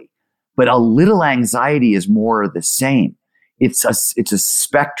can flee. But a little anxiety is more of the same. It's a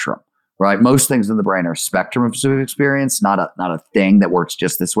spectrum. Right, most things in the brain are a spectrum of experience, not a thing that works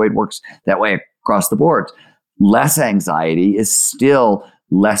just this way. It works that way across the board. Less anxiety is still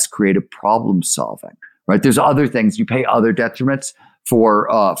less creative problem solving. Right, there's other things you pay other detriments for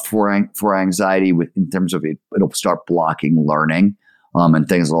anxiety in terms of it'll start blocking learning and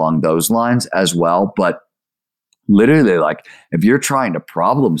things along those lines as well. But literally, like if you're trying to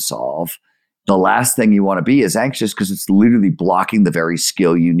problem solve, the last thing you want to be is anxious because it's literally blocking the very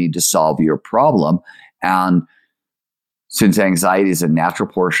skill you need to solve your problem. And since anxiety is a natural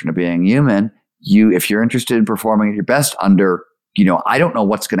portion of being human, if you're interested in performing at your best under, I don't know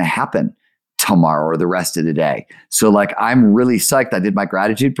what's going to happen tomorrow or the rest of the day. So like, I'm really psyched. I did my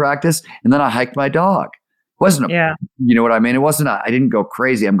gratitude practice and then I hiked my dog. Wasn't a, you know what I mean? It wasn't I didn't go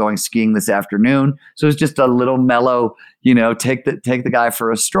crazy. I'm going skiing this afternoon. So it's just a little mellow, take the guy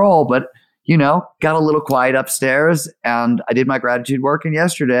for a stroll, but got a little quiet upstairs and I did my gratitude work. And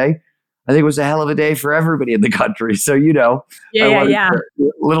yesterday, I think it was a hell of a day for everybody in the country. So, I wanted a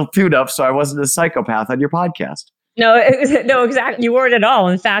little tune up so I wasn't a psychopath on your podcast. No, exactly. You weren't at all.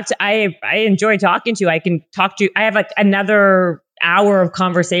 In fact, I enjoy talking to you. I can talk to you. I have like another hour of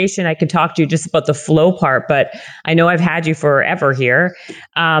conversation. I could talk to you just about the flow part, but I know I've had you forever here.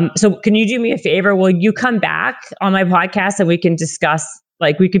 So can you do me a favor? Will you come back on my podcast and we can discuss,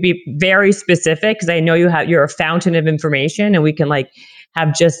 like, we could be very specific because I know you're a fountain of information and we can like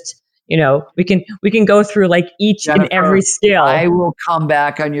have just, we can go through like each Jennifer, and every skill. I will come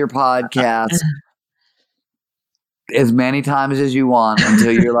back on your podcast as many times as you want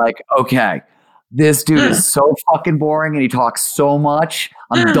until you're like, okay, this dude is so fucking boring and he talks so much.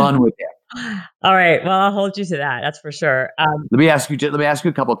 I'm done with him. All right. Well, I'll hold you to that. That's for sure. Let me ask you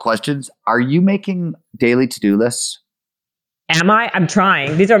a couple of questions. Are you making daily to-do lists? Am I? I'm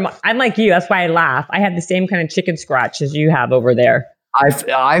trying. I'm like you. That's why I laugh. I have the same kind of chicken scratch as you have over there.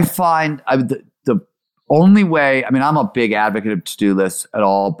 I find the only way, I'm a big advocate of to-do lists at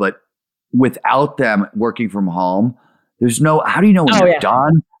all, but without them working from home, how do you know when you're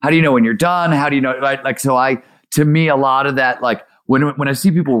done? How do you know when you're done? How do you know? Right? Like, to me, a lot of that, like when I see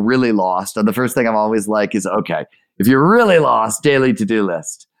people really lost, the first thing I'm always like is, okay, if you're really lost, daily to-do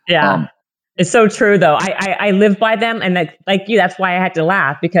list. Yeah. It's so true though. I live by them. And like you, that's why I had to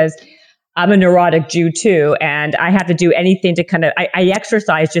laugh because I'm a neurotic Jew too. And I have to do anything to kind of, I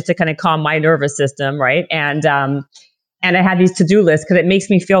exercise just to kind of calm my nervous system. Right. And I have these to-do lists because it makes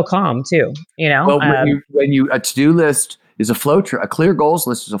me feel calm too, Well, when a to-do list is a flow chart, a clear goals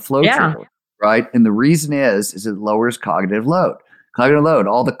list is a flow chart, right? And the reason is it lowers cognitive load.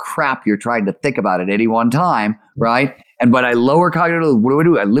 All the crap you're trying to think about at any one time, right? And when I lower cognitive load, what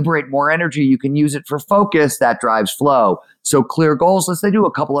do? I liberate more energy. You can use it for focus. That drives flow. So clear goals lists, they do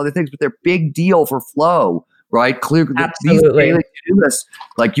a couple other things, but they're big deal for flow, right? These daily to-do lists,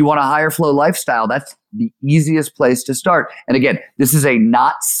 like you want a higher flow lifestyle, that's the easiest place to start. And again, this is a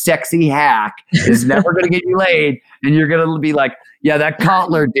not sexy hack. It's never going to get you laid. And you're going to be like, yeah, that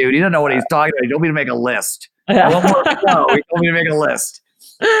Kotler dude, he doesn't know what he's talking about. He told me to make a list. I want more flow. He told me to make a list.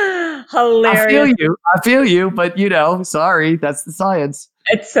 Hilarious. I feel you, but sorry, that's the science.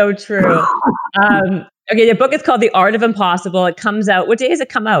 It's so true. Okay, the book is called The Art of Impossible. It comes out, what day does it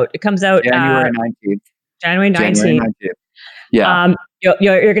come out? It comes out January 19th. January 19th. Yeah.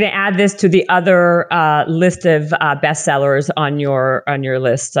 You're going to add this to the other list of bestsellers on your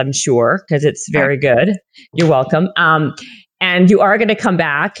list, I'm sure, because it's very good. You're welcome. And you are going to come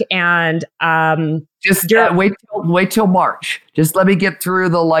back and just wait till March. Just let me get through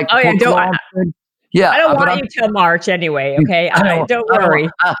the book launch. I don't want you till March anyway. Okay, don't worry.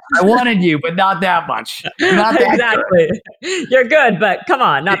 I wanted you, but not that much. Not that exactly. Good. You're good, but come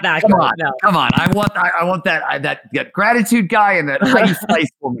on, not that. Come on. I want that gratitude guy and that Heidi Fleiss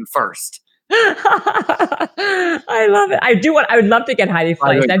woman first. I love it. I would love to get Heidi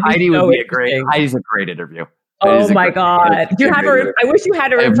Fleiss. Heidi would be Heidi's a great interview. Oh my God. Do you have her? I wish you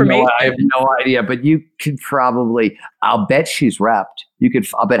had her information. I have no idea, but you could probably, I'll bet she's repped.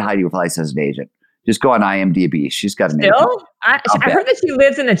 I'll bet Heidi Fleiss has an agent. Just go on IMDb. She's got an agent. I heard that she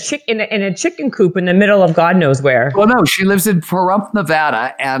lives in a chicken coop in the middle of God knows where. Well, no, she lives in Pahrump,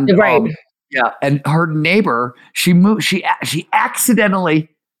 Nevada, and right. And her neighbor, she moved. She accidentally.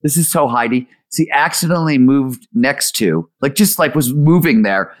 This is so Heidi. She accidentally moved next to, was moving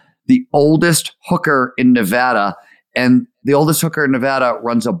there, the oldest hooker in Nevada, and the oldest hooker in Nevada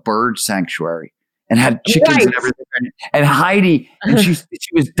runs a bird sanctuary and had chickens and everything. And Heidi, and she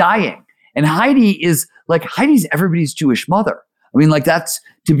was dying. And Heidi's everybody's Jewish mother. That's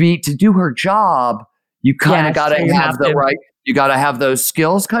to do her job. You kind of got to have you got to have those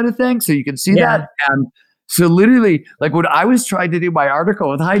skills kind of thing. So you can see that. And so literally, when I was trying to do my article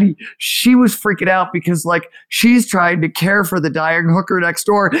with Heidi, she was freaking out because she's trying to care for the dying hooker next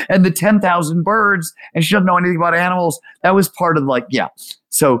door and the 10,000 birds, and she doesn't know anything about animals. That was part of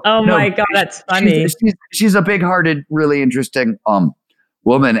So my God, that's funny. She's a big-hearted, really interesting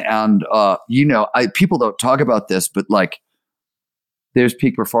woman, and people don't talk about this, but there's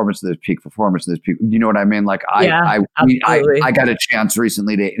peak performance, there's peak performance, there's peak. You know what I mean? I got a chance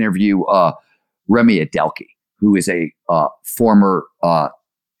recently to interview Remy Adelke, who is a former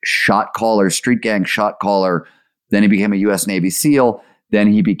shot caller, street gang shot caller. Then he became a U.S. Navy SEAL.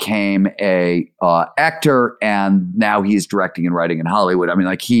 Then he became a actor, and now he's directing and writing in Hollywood. I mean,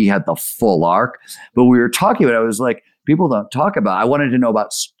 like he had the full arc. But we were talking about it. I was like, people don't talk about. I wanted to know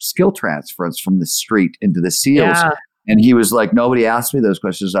about skill transference from the street into the SEALs. Yeah. And he was like, nobody asked me those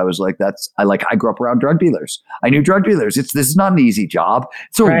questions. I was like, I grew up around drug dealers. I knew drug dealers. This is not an easy job.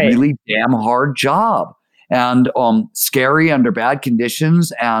 It's a really damn hard job, and scary under bad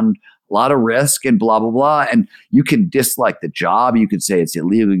conditions, and a lot of risk, and blah, blah, blah. And you can dislike the job. You could say it's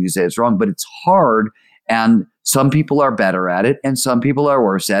illegal. You can say it's wrong, but it's hard. And some people are better at it, and some people are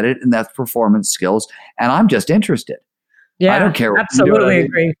worse at it. And that's performance skills. And I'm just interested. Yeah, I don't care. Absolutely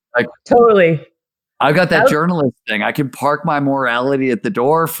agree. Like, totally. I've got that journalist thing. I can park my morality at the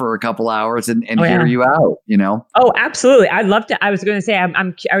door for a couple hours and hear you out, you know? Oh, absolutely. I'd love to. I was going to say, I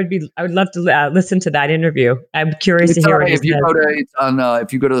would love to listen to that interview. I'm curious to hear what if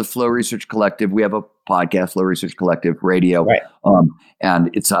you go to the Flow Research Collective, we have a podcast, Flow Research Collective Radio. Right. And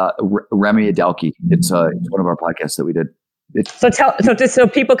it's Remy Adelke. It's one of our podcasts that we did. So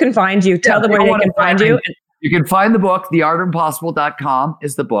people can find you. Tell them where they can find you. You can find the book, theartofimpossible.com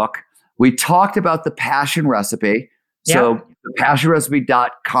is the book. We talked about the passion recipe. So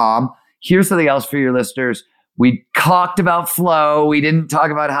passionrecipe.com. Here's something else for your listeners. We talked about flow. We didn't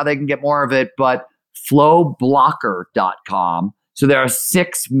talk about how they can get more of it, but flowblocker.com. So there are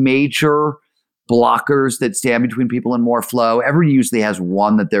 6 major blockers that stand between people and more flow. Everyone usually has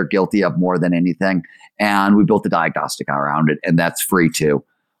one that they're guilty of more than anything. And we built a diagnostic around it, and that's free too.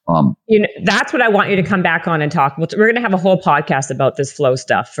 That's what I want you to come back on and talk. We're going to have a whole podcast about this flow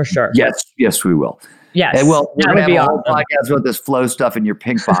stuff for sure. Yes, we will. Yes. And we're going to have a whole podcast about this flow stuff and your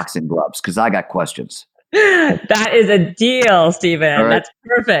pink boxing gloves, because I got questions. That is a deal, Stephen. Right. That's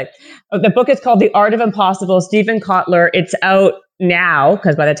perfect. The book is called The Art of Impossible, Stephen Kotler. It's out now,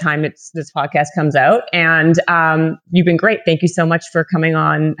 because by the time this podcast comes out. And you've been great. Thank you so much for coming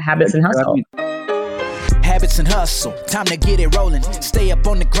on Habits and Hustle. Habits and hustle, time to get it rolling. Stay up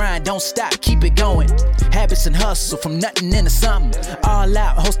on the grind, don't stop, keep it going. Habits and hustle, from nothing into something. All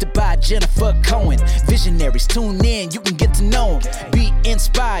out, hosted by Jennifer Cohen. Visionaries, tune in, you can get to know them. Be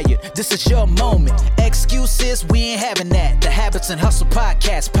inspired, this is your moment. Excuses, we ain't having that. The Habits and Hustle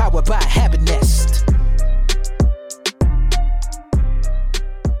podcast, powered by Habit Nest.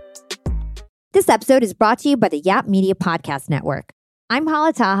 This episode is brought to you by the Yap Media Podcast Network. I'm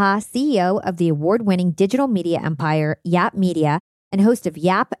Hala Taha, CEO of the award-winning digital media empire, Yap Media, and host of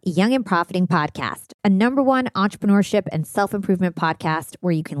Yap Young and Profiting Podcast, a #1 entrepreneurship and self-improvement podcast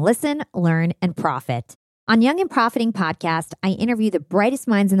where you can listen, learn, and profit. On Young and Profiting Podcast, I interview the brightest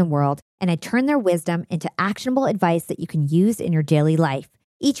minds in the world, and I turn their wisdom into actionable advice that you can use in your daily life.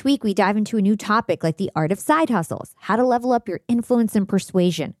 Each week, we dive into a new topic like the art of side hustles, how to level up your influence and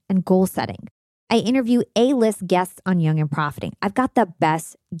persuasion, and goal setting. I interview A-list guests on Young and Profiting. I've got the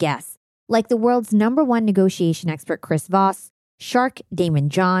best guests, like the world's #1 negotiation expert, Chris Voss, Shark Damon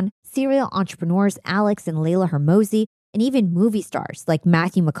John, serial entrepreneurs Alex and Layla Hermosi, and even movie stars like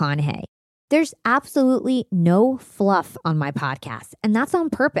Matthew McConaughey. There's absolutely no fluff on my podcast, and that's on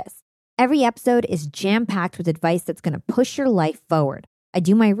purpose. Every episode is jam-packed with advice that's going to push your life forward. I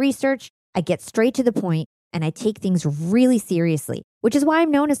do my research, I get straight to the point, and I take things really seriously, which is why I'm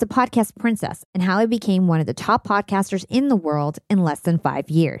known as the podcast princess and how I became one of the top podcasters in the world in less than 5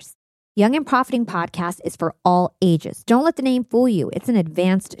 years. Young and Profiting Podcast is for all ages. Don't let the name fool you. It's an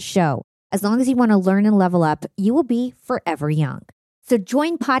advanced show. As long as you want to learn and level up, you will be forever young. So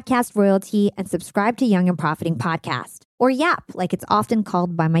join podcast royalty and subscribe to Young and Profiting Podcast, or YAP, like it's often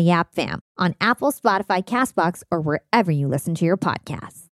called by my YAP fam, on Apple, Spotify, CastBox, or wherever you listen to your podcasts.